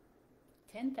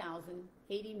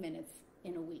 10,080 minutes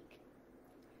in a week.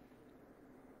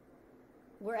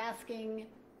 We're asking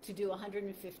to do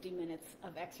 150 minutes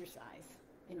of exercise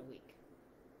in a week.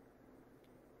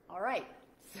 All right,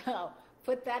 so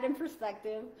put that in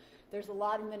perspective. There's a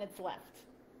lot of minutes left.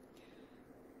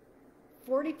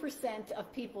 40%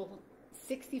 of people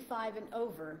 65 and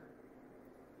over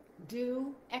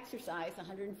do exercise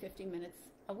 150 minutes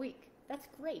a week. That's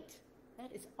great.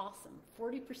 That is awesome.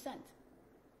 40%.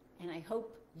 And I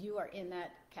hope you are in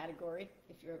that category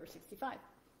if you're over 65.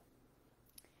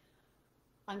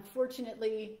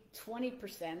 Unfortunately,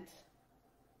 20%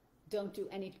 don't do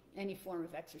any form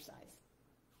of exercise.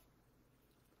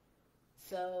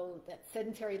 So that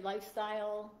sedentary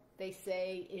lifestyle, they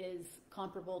say, is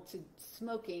comparable to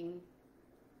smoking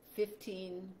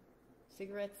 15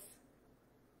 cigarettes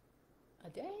a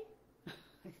day,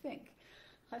 I think.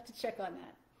 I'll have to check on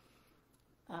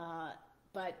that.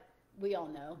 But we all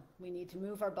know we need to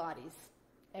move our bodies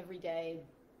every day,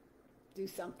 do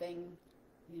something.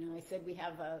 You know, I said we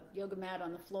have a yoga mat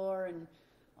on the floor, and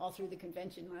all through the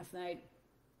convention last night,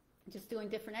 just doing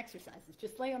different exercises.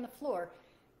 Just lay on the floor,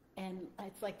 and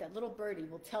it's like that little birdie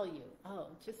will tell you, oh,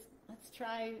 just let's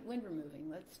try wind removing.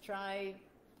 Let's try,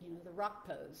 you know, the rock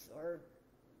pose, or,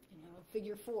 you know,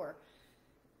 figure 4.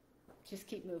 Just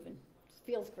keep moving. It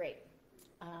feels great.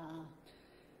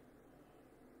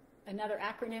 Another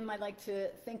acronym I like to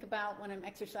think about when I'm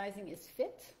exercising is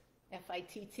FIT,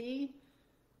 F-I-T-T,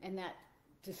 and that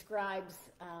describes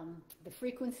the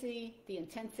frequency, the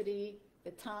intensity,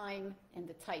 the time, and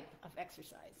the type of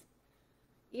exercise.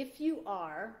 If you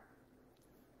are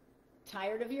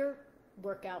tired of your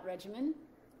workout regimen,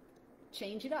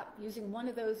 change it up using one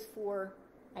of those 4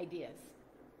 ideas.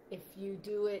 If you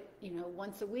do it, you know,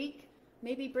 once a week,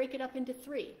 maybe break it up into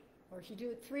 3. Or if you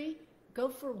do it 3, go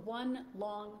for 1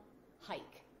 long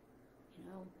hike. You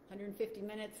know, 150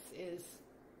 minutes is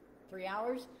 3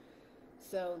 hours,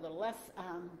 so a little less.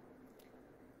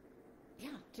 Yeah,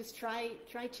 just try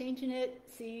changing it.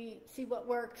 See what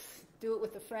works. Do it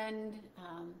with a friend,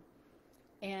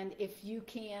 and if you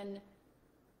can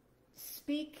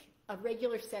speak a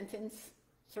regular sentence,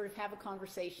 sort of have a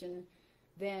conversation,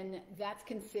 then that's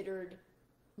considered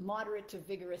moderate to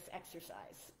vigorous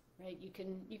exercise, right? You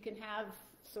can have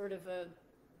sort of a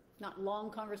not long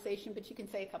conversation, but you can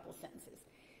say a couple sentences.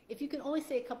 If you can only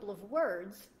say a couple of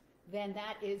words, then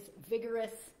that is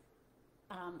vigorous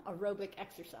aerobic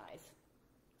exercise.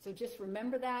 So just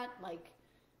remember that, like,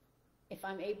 if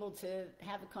I'm able to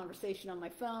have a conversation on my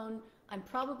phone, I'm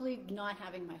probably not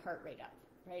having my heart rate up,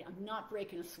 right? I'm not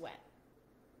breaking a sweat.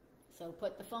 So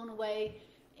put the phone away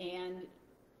and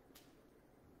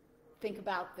think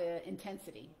about the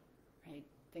intensity, right?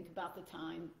 Think about the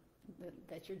time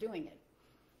that you're doing it.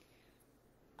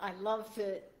 I love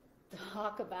to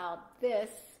talk about this.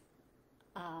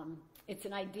 It's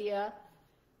an idea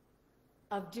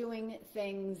of doing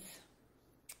things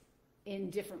in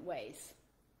different ways,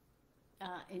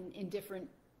 in different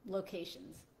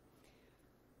locations.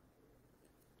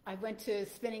 I went to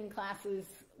spinning classes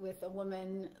with a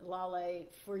woman, Lale,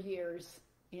 for years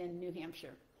in New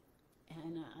Hampshire.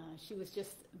 And she was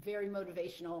just very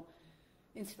motivational,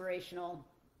 inspirational.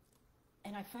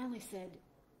 And I finally said,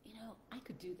 you know, I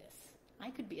could do this. I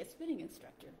could be a spinning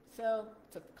instructor. So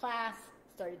took the class,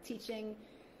 started teaching.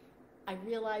 I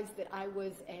realized that I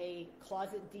was a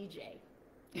closet DJ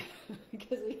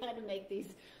because we had to make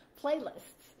these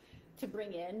playlists to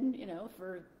bring in, you know,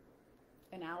 for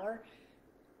an hour.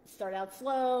 Start out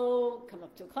slow, come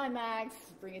up to a climax,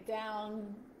 bring it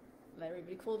down, let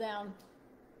everybody cool down.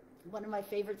 One of my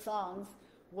favorite songs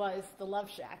was The Love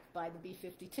Shack by the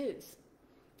B-52s.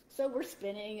 So we're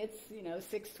spinning, it's, you know,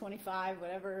 6:25,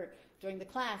 whatever, during the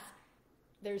class.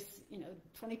 There's, you know,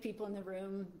 20 people in the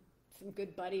room, some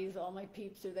good buddies, all my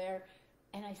peeps are there.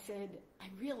 And I said, I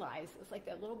realized, it was like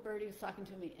that little birdie was talking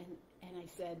to me, and I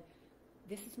said,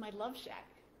 this is my love shack.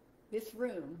 This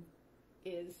room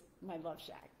is my love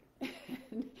shack.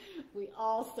 And we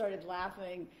all started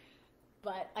laughing,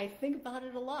 but I think about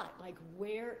it a lot, like,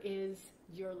 where is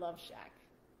your love shack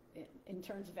in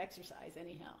terms of exercise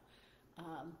anyhow?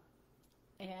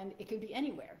 And it could be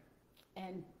anywhere.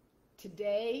 And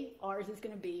today, ours is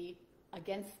going to be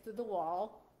against the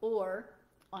wall or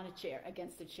on a chair,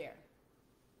 against a chair.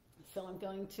 So I'm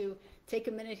going to take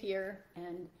a minute here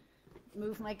and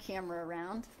move my camera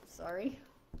around. Sorry.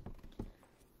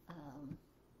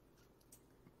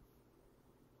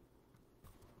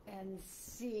 And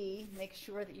make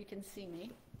sure that you can see me.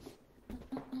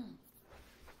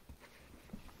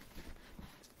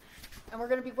 And we're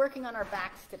going to be working on our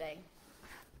backs today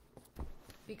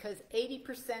because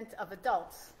 80% of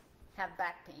adults have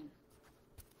back pain.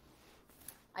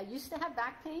 I used to have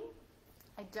back pain.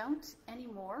 I don't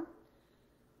anymore.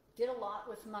 Did a lot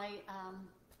with my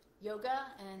yoga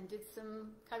and did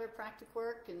some chiropractic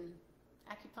work and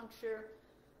acupuncture,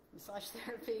 massage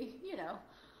therapy, you know,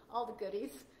 all the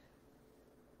goodies.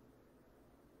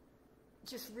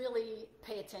 Just really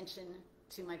pay attention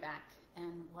to my back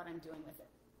and what I'm doing with it.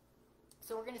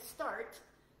 So we're going to start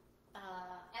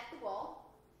at the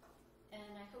wall, and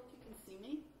I hope you can see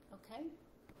me, okay?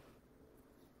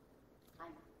 Hi.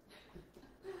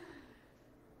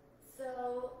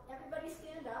 So everybody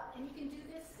stand up, and you can do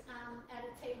this at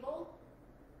a table,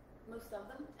 most of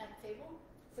them at a table.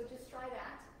 So just try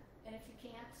that, and if you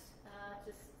can't,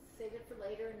 just save it for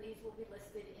later, and these will be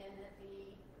listed in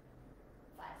the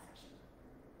file section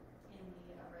in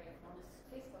the Array of Wellness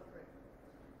Facebook group.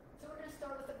 So we're going to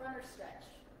start with a runner stretch.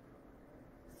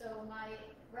 So my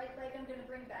right leg I'm going to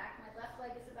bring back. My left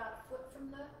leg is about a foot from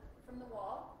the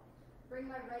wall. Bring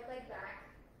my right leg back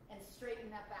and straighten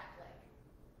that back leg.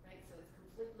 Right? So it's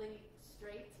completely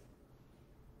straight.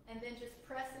 And then just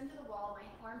press into the wall. My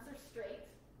arms are straight.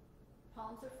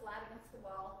 Palms are flat against the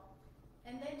wall.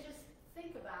 And then just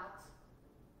think about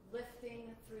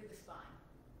lifting through the spine.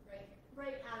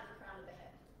 Right out of the crown of the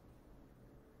head.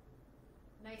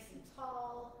 Nice and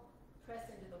tall. Press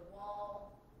into the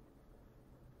wall.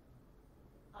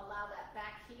 Allow that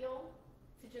back heel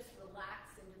to just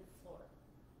relax into the floor.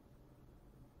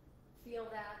 Feel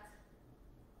that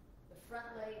the front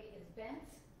leg is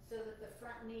bent so that the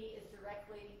front knee is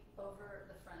directly over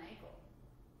the front ankle.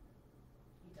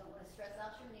 You don't want to stress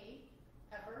out your knee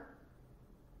ever,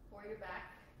 or your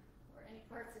back, or any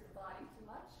parts of the body too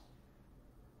much.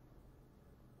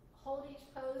 Hold each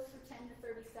pose for 10 to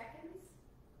 30 seconds,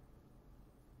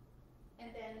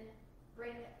 and then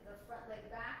bring the front leg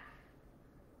back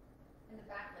and the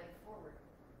back leg forward.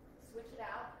 Switch it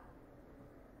out.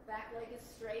 Back leg is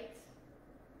straight.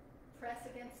 Press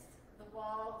against the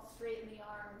wall, straighten the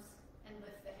arms, and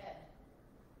lift the head.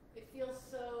 It feels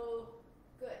so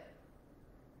good.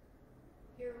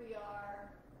 Here we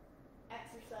are,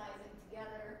 exercising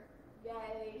together.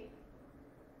 Yay!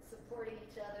 Supporting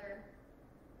each other,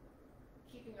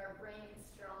 keeping our brains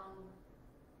strong,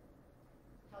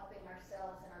 helping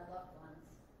ourselves and our loved ones.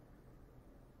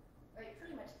 Right,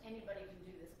 pretty much anybody can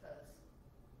do this pose.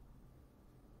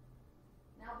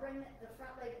 Now bring the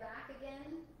front leg back again,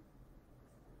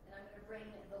 and I'm going to bring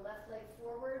the left leg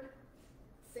forward.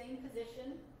 Same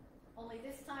position, only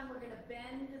this time we're going to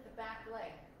bend the back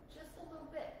leg just a little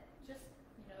bit, just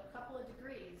a couple of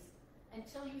degrees,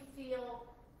 until you feel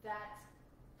that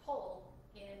pull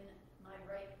in the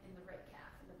right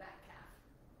calf, in the back calf.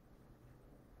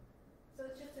 So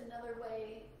it's just another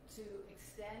way to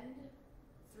extend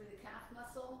through the calf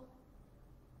muscle,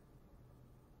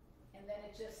 and then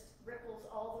it just ripples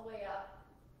all the way up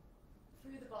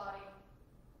through the body.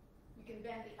 You can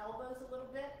bend the elbows a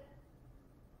little bit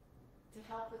to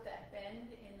help with that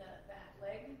bend in the back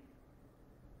leg.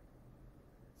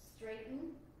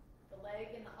 Straighten the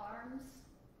leg and the arms.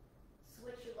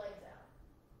 Switch your legs out.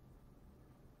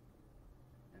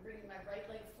 I'm bringing my right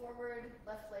leg forward,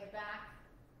 left leg back,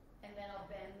 and then I'll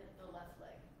bend the left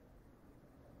leg.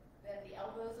 Bend the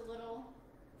elbows a little,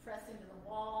 press into the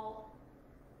wall,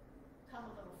 come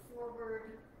a little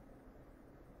forward,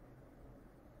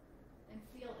 and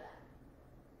feel that.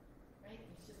 Right?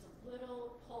 There's just a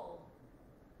little pull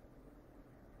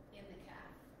in the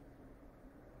calf.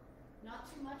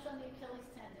 Not too much on the Achilles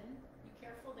tendon. Be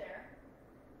careful there.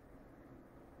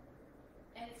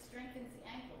 And it strengthens the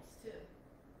ankles too.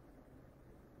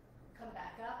 Come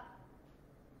back up.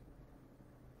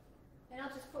 And I'll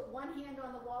just put one hand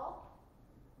on the wall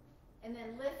and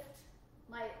then lift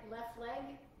my left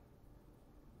leg.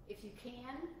 If you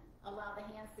can, allow the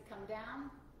hands to come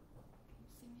down. Can you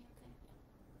see me okay?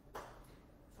 Yeah.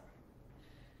 Sorry.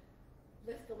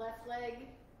 Lift the left leg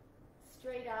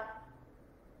straight up,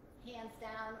 hands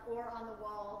down or on the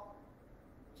wall.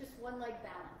 Just one leg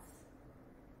balance.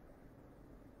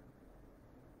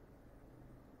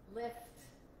 Lift.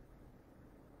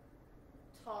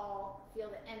 Tall, feel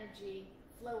the energy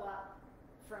flow up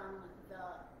from the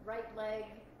right leg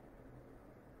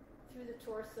through the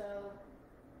torso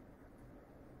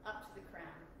up to the crown.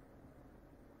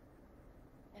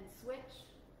 And switch.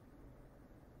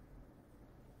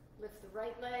 Lift the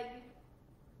right leg.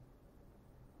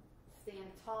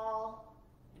 Stand tall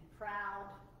and proud.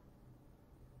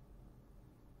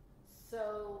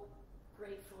 So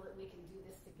grateful that we can do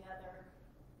this together.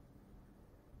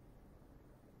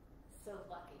 So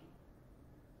lucky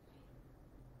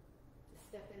to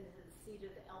step into the seat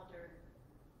of the elder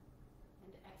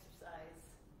and to exercise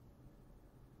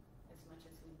as much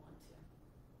as we want to.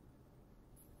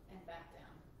 And back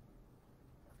down.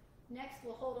 Next,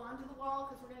 we'll hold on to the wall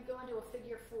because we're going to go into a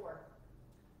figure 4.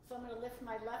 So I'm going to lift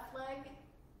my left leg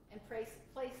and place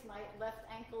my left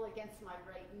ankle against my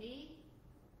right knee,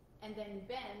 and then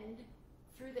bend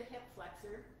through the hip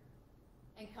flexor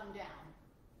and come down.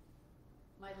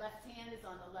 My left hand is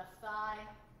on the left thigh.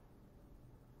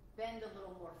 Bend a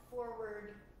little more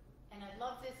forward. And I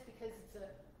love this because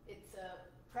it's a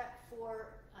prep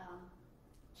for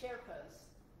chair pose.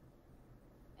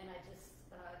 And I just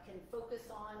can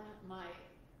focus on my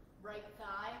right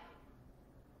thigh.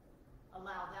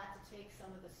 Allow that to take some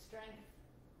of the strength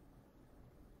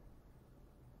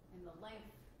and the length.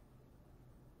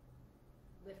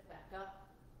 Lift back up.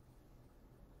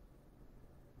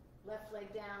 Left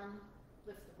leg down.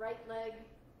 Lift the right leg,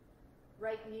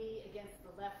 right knee against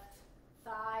the left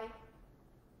thigh,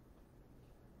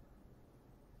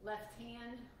 Left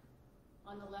hand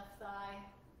on the left thigh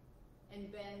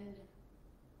and bend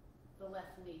the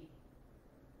left knee.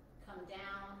 Come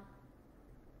down.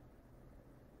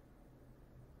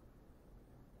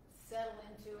 Settle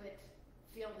into it.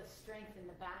 Feel the strength in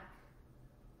the back.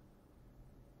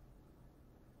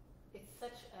 It's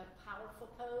such a powerful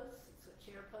pose. It's what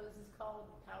chair pose is called,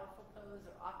 powerful pose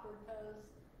or awkward pose.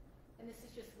 And this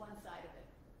is just one side of it.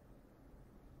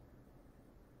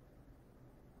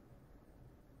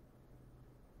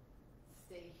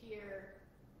 Stay here,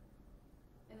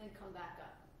 and then come back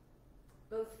up.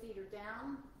 Both feet are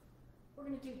down. We're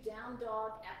going to do down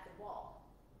dog at the wall.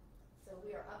 So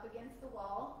we are up against the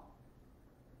wall.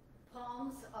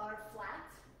 Palms are flat.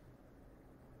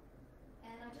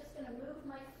 And I'm just going to move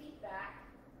my feet back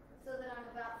so that I'm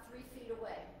about 3 feet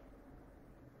away.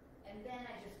 And then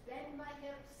I just bend my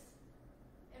hips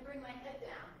and bring my head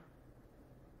down.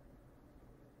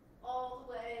 All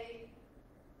the way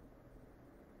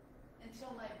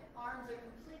until my arms are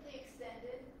completely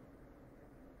extended.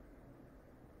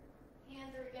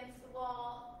 Hands are against the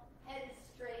wall, head is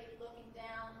straight, looking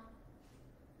down.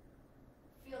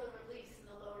 Feel the release in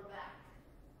the lower back.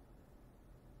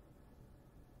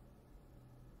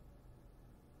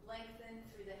 Lengthen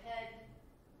through the head.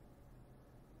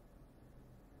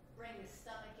 Bring the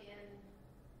stomach in,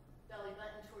 belly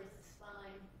button towards the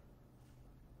spine.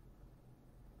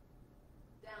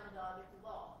 Down dog at the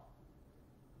wall.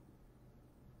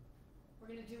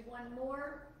 We're going to do one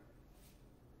more.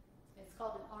 It's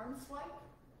called an arm swipe.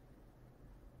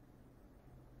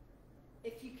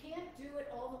 If you can't do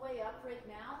it all the way up right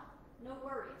now, no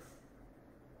worries.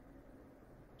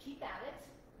 Keep at it,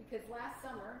 because last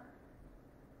summer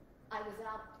I was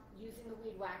out using the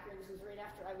weed whacker. This was right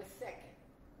after I was sick,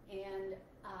 and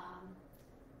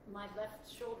my left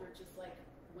shoulder just like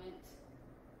went,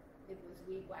 it was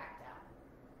weed whacked out.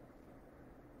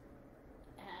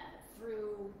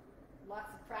 Through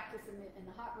lots of practice in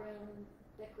the hot room,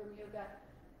 Bikram yoga,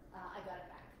 I got it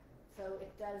back. So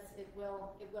it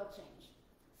will change.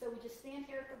 So we just stand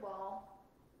here at the wall,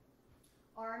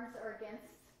 arms are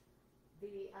against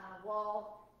the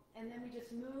wall, and then we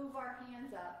just move our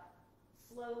hands up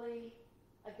slowly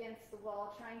against the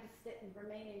wall, trying to sit and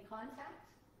remain in contact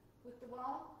with the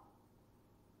wall,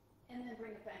 and then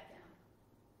bring it back down.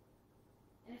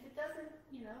 And if it doesn't,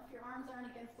 if your arms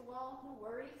aren't against the wall, no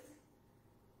worries.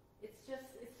 It's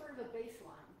sort of a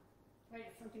baseline, right?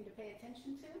 It's something to pay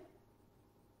attention to,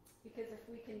 because if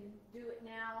we can do it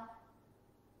now,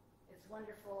 it's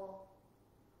wonderful,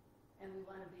 and we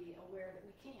want to be aware that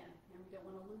we can, and we don't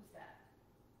want to lose that.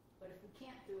 But if we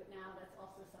can't do it now, that's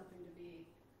also something to be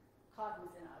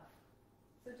cognizant of.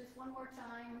 So just one more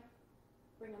time,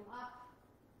 bring them up,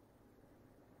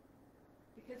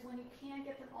 because when you can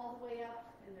get them all the way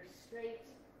up, and they're straight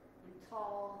and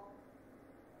tall,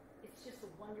 it's just a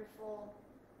wonderful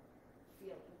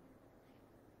feeling.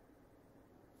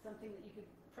 Something that you could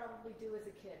probably do as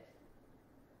a kid.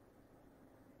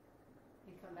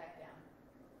 And come back down.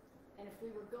 And if we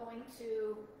were going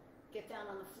to get down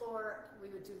on the floor, we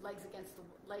would do legs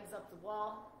up the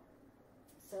wall.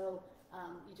 So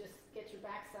you just get your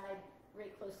backside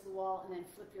right close to the wall, and then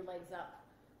flip your legs up,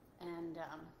 and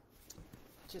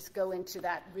just go into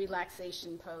that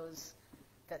relaxation pose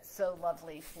that's so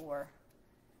lovely for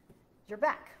your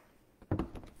back.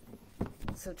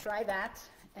 So try that,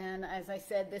 and as I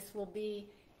said, this will be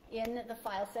in the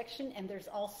file section, and there's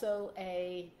also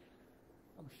a,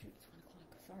 oh shoot, it's 1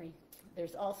 o'clock, sorry.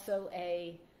 There's also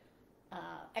a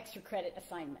extra credit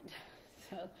assignment,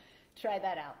 so try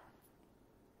that out.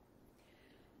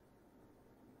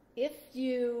 If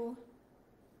you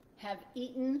have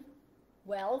eaten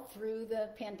well through the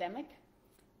pandemic,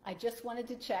 I just wanted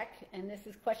to check, and this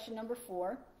is question number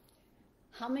 4.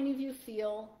 How many of you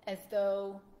feel as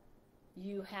though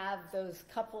you have those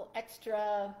couple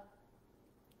extra,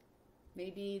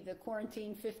 maybe the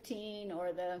quarantine 15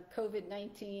 or the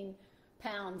COVID-19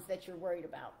 pounds that you're worried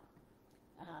about?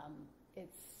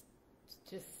 It's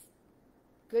just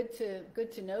good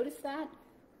to notice that,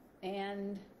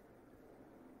 and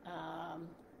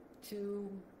to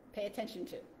pay attention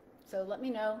to. So let me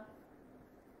know.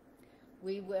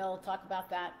 We will talk about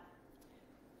that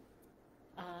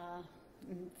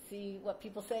and see what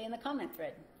people say in the comment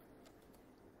thread.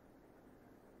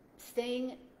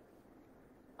 Staying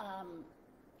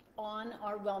on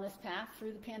our wellness path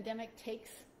through the pandemic takes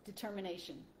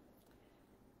determination.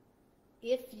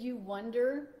 If you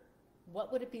wonder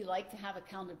what would it be like to have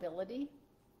accountability,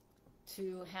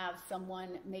 to have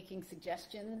someone making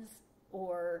suggestions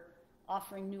or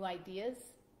offering new ideas,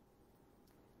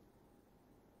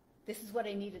 this is what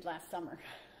I needed last summer.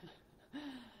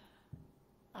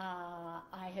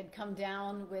 I had come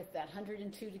down with that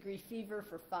 102-degree fever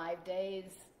for 5 days,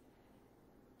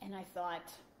 and I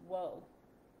thought, whoa,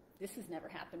 this has never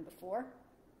happened before,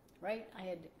 right? I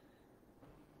had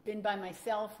been by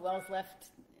myself. Wells left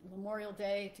Memorial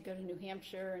Day to go to New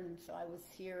Hampshire, and so I was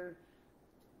here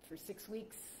for 6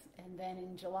 weeks, and then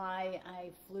in July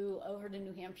I flew over to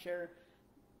New Hampshire,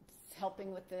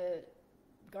 helping with the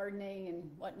gardening and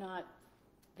whatnot.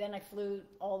 Then I flew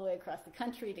all the way across the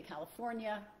country to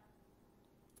California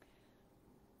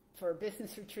for a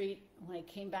business retreat. When I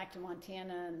came back to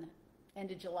Montana in the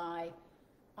end of July,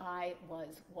 I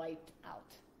was wiped out.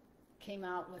 Came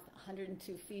out with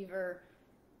 102 fever.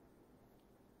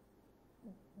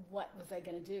 What was I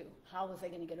going to do? How was I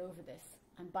going to get over this?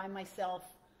 I'm by myself.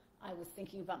 I was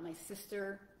thinking about my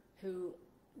sister, who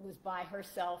was by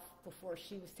herself before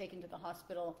she was taken to the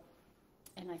hospital,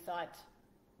 and I thought,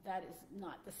 that is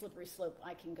not the slippery slope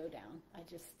I can go down. I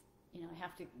just, I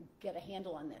have to get a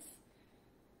handle on this.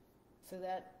 So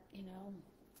that,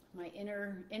 my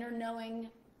inner knowing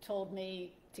told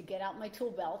me to get out my tool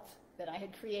belt that I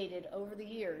had created over the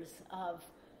years of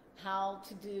how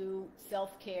to do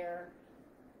self-care,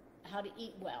 how to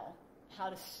eat well, how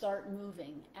to start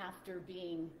moving after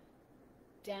being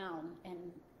down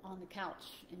and on the couch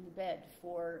in the bed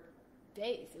for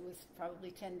days. It was probably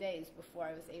 10 days before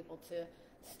I was able to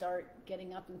start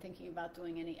getting up and thinking about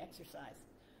doing any exercise.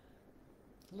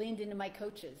 Leaned into my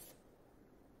coaches,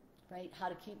 right? How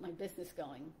to keep my business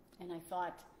going. And I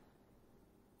thought,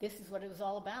 this is what it was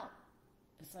all about.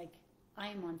 It's like, I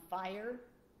am on fire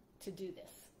to do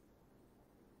this.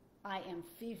 I am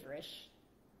feverish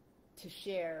to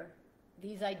share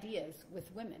these ideas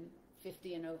with women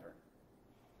 50 and over.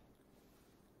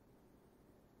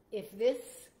 If this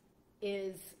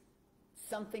is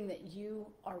something that you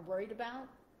are worried about,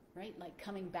 right? Like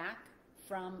coming back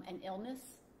from an illness,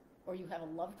 or you have a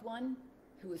loved one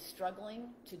who is struggling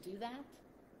to do that,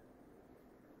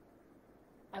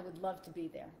 I would love to be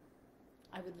there.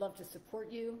 I would love to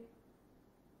support you,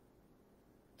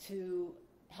 to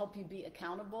help you be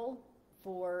accountable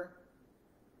for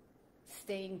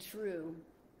staying true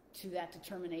to that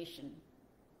determination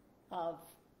of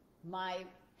my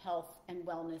health and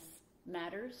wellness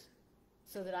matters,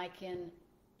 so that I can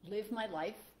live my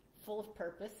life full of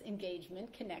purpose,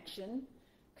 engagement, connection,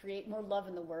 create more love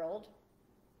in the world,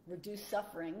 reduce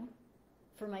suffering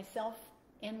for myself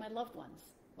and my loved ones,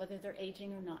 whether they're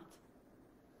aging or not.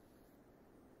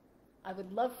 I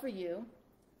would love for you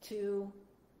to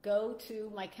go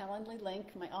to my Calendly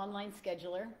link, my online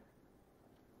scheduler,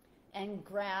 and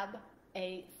grab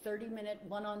a 30-minute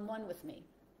one-on-one with me.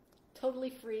 Totally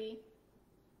free,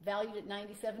 valued at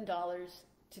 $97,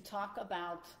 to talk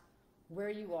about where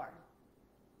you are.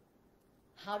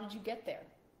 How did you get there?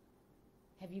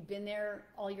 Have you been there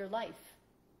all your life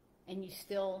and you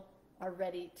still are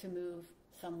ready to move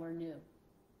somewhere new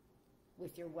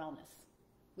with your wellness,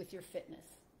 with your fitness,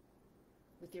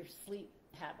 with your sleep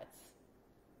habits,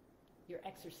 your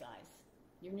exercise,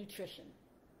 your nutrition?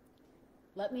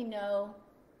 Let me know.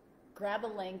 Grab a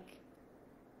link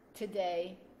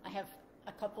today. I have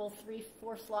a couple,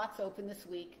 3-4 slots open this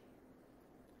week.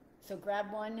 So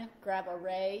grab one, grab a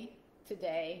ray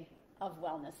today of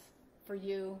wellness for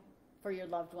you, for your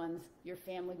loved ones. Your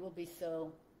family will be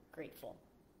so grateful.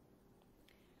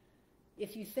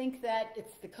 If you think that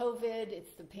it's the COVID,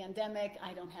 it's the pandemic,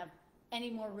 I don't have any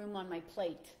more room on my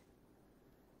plate,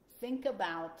 think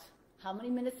about how many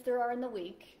minutes there are in the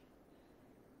week,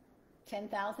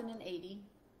 10,080.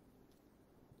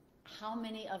 How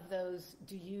many of those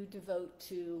do you devote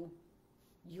to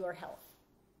your health?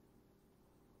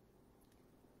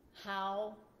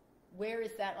 Where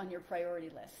is that on your priority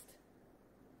list?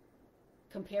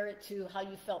 Compare it to how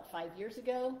you felt 5 years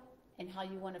ago and how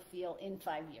you want to feel in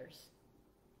 5 years.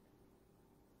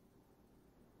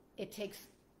 It takes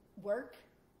work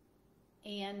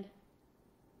and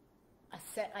a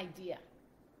set idea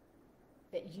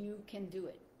that you can do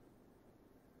it.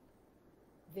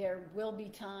 There will be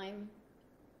time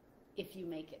if you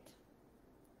make it.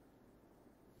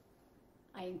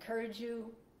 I encourage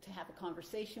you to have a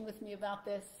conversation with me about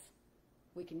this.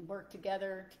 We can work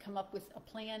together to come up with a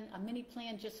plan, a mini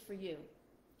plan just for you,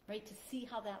 right? To see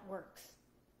how that works.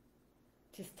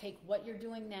 To take what you're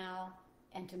doing now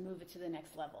and to move it to the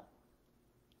next level.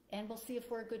 And we'll see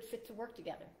if we're a good fit to work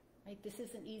together, right? This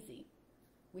isn't easy.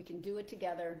 We can do it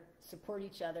together, support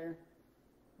each other,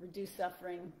 reduce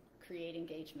suffering, create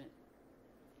engagement.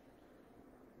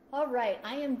 All right,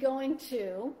 I am going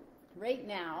to, right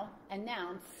now,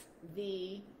 announce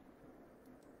the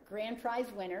grand prize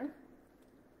winner,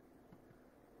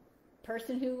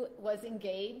 person who was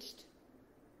engaged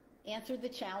answered the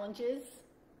challenges,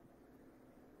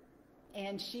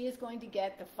 and she is going to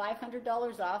get the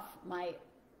 $500 off my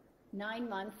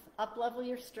 9-month Up-Level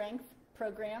Your Strength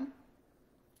program.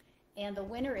 And the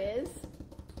winner is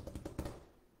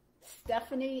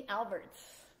Stephanie Alberts.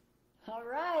 All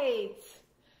right.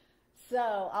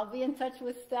 So I'll be in touch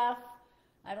with Steph.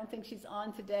 I don't think she's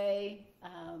on today.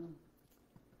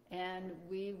 And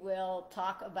we will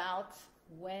talk about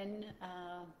when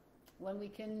we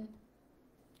can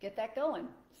get that going.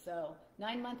 So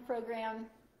 9-month program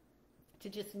to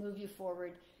just move you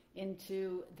forward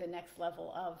into the next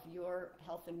level of your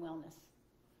health and wellness.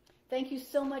 Thank you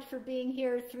so much for being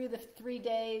here through the 3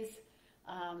 days.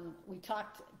 We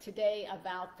talked today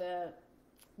about the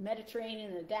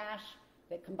Mediterranean and the DASH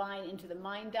that combine into the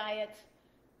MIND diet,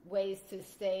 ways to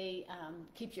stay,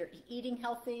 keep your eating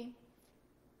healthy,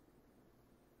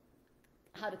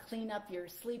 how to clean up your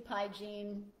sleep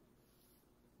hygiene,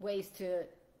 ways to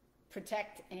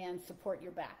protect and support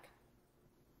your back.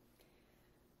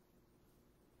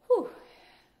 Whew.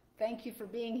 Thank you for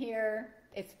being here.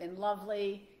 It's been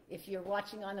lovely. If you're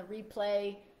watching on the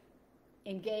replay,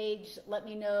 engage. Let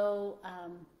me know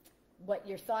what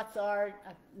your thoughts are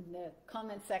in the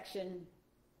comment section,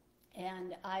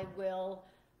 and I will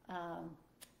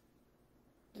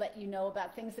let you know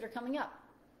about things that are coming up.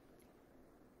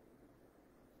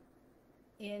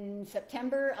 In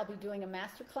September, I'll be doing a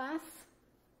masterclass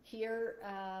here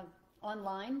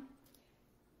online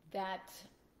that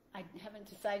I haven't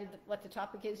decided what the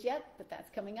topic is yet, but that's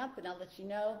coming up, and I'll let you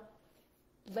know.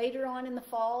 Later on in the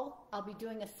fall, I'll be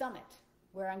doing a summit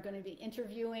where I'm going to be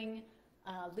interviewing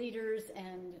leaders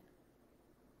and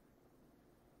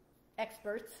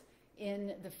experts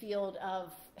in the field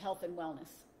of health and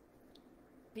wellness.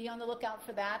 Be on the lookout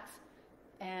for that,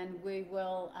 and we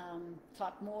will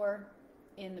talk more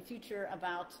in the future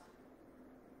about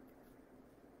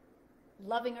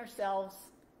loving ourselves,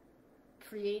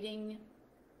 creating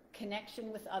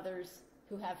connection with others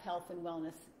who have health and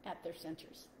wellness at their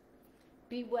centers.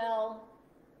 Be well,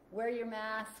 wear your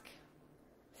mask,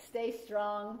 stay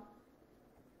strong,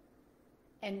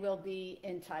 and we'll be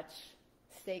in touch.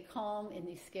 Stay calm in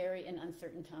these scary and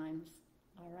uncertain times.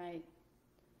 All right.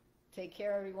 Take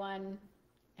care, everyone,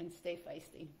 and stay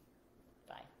feisty.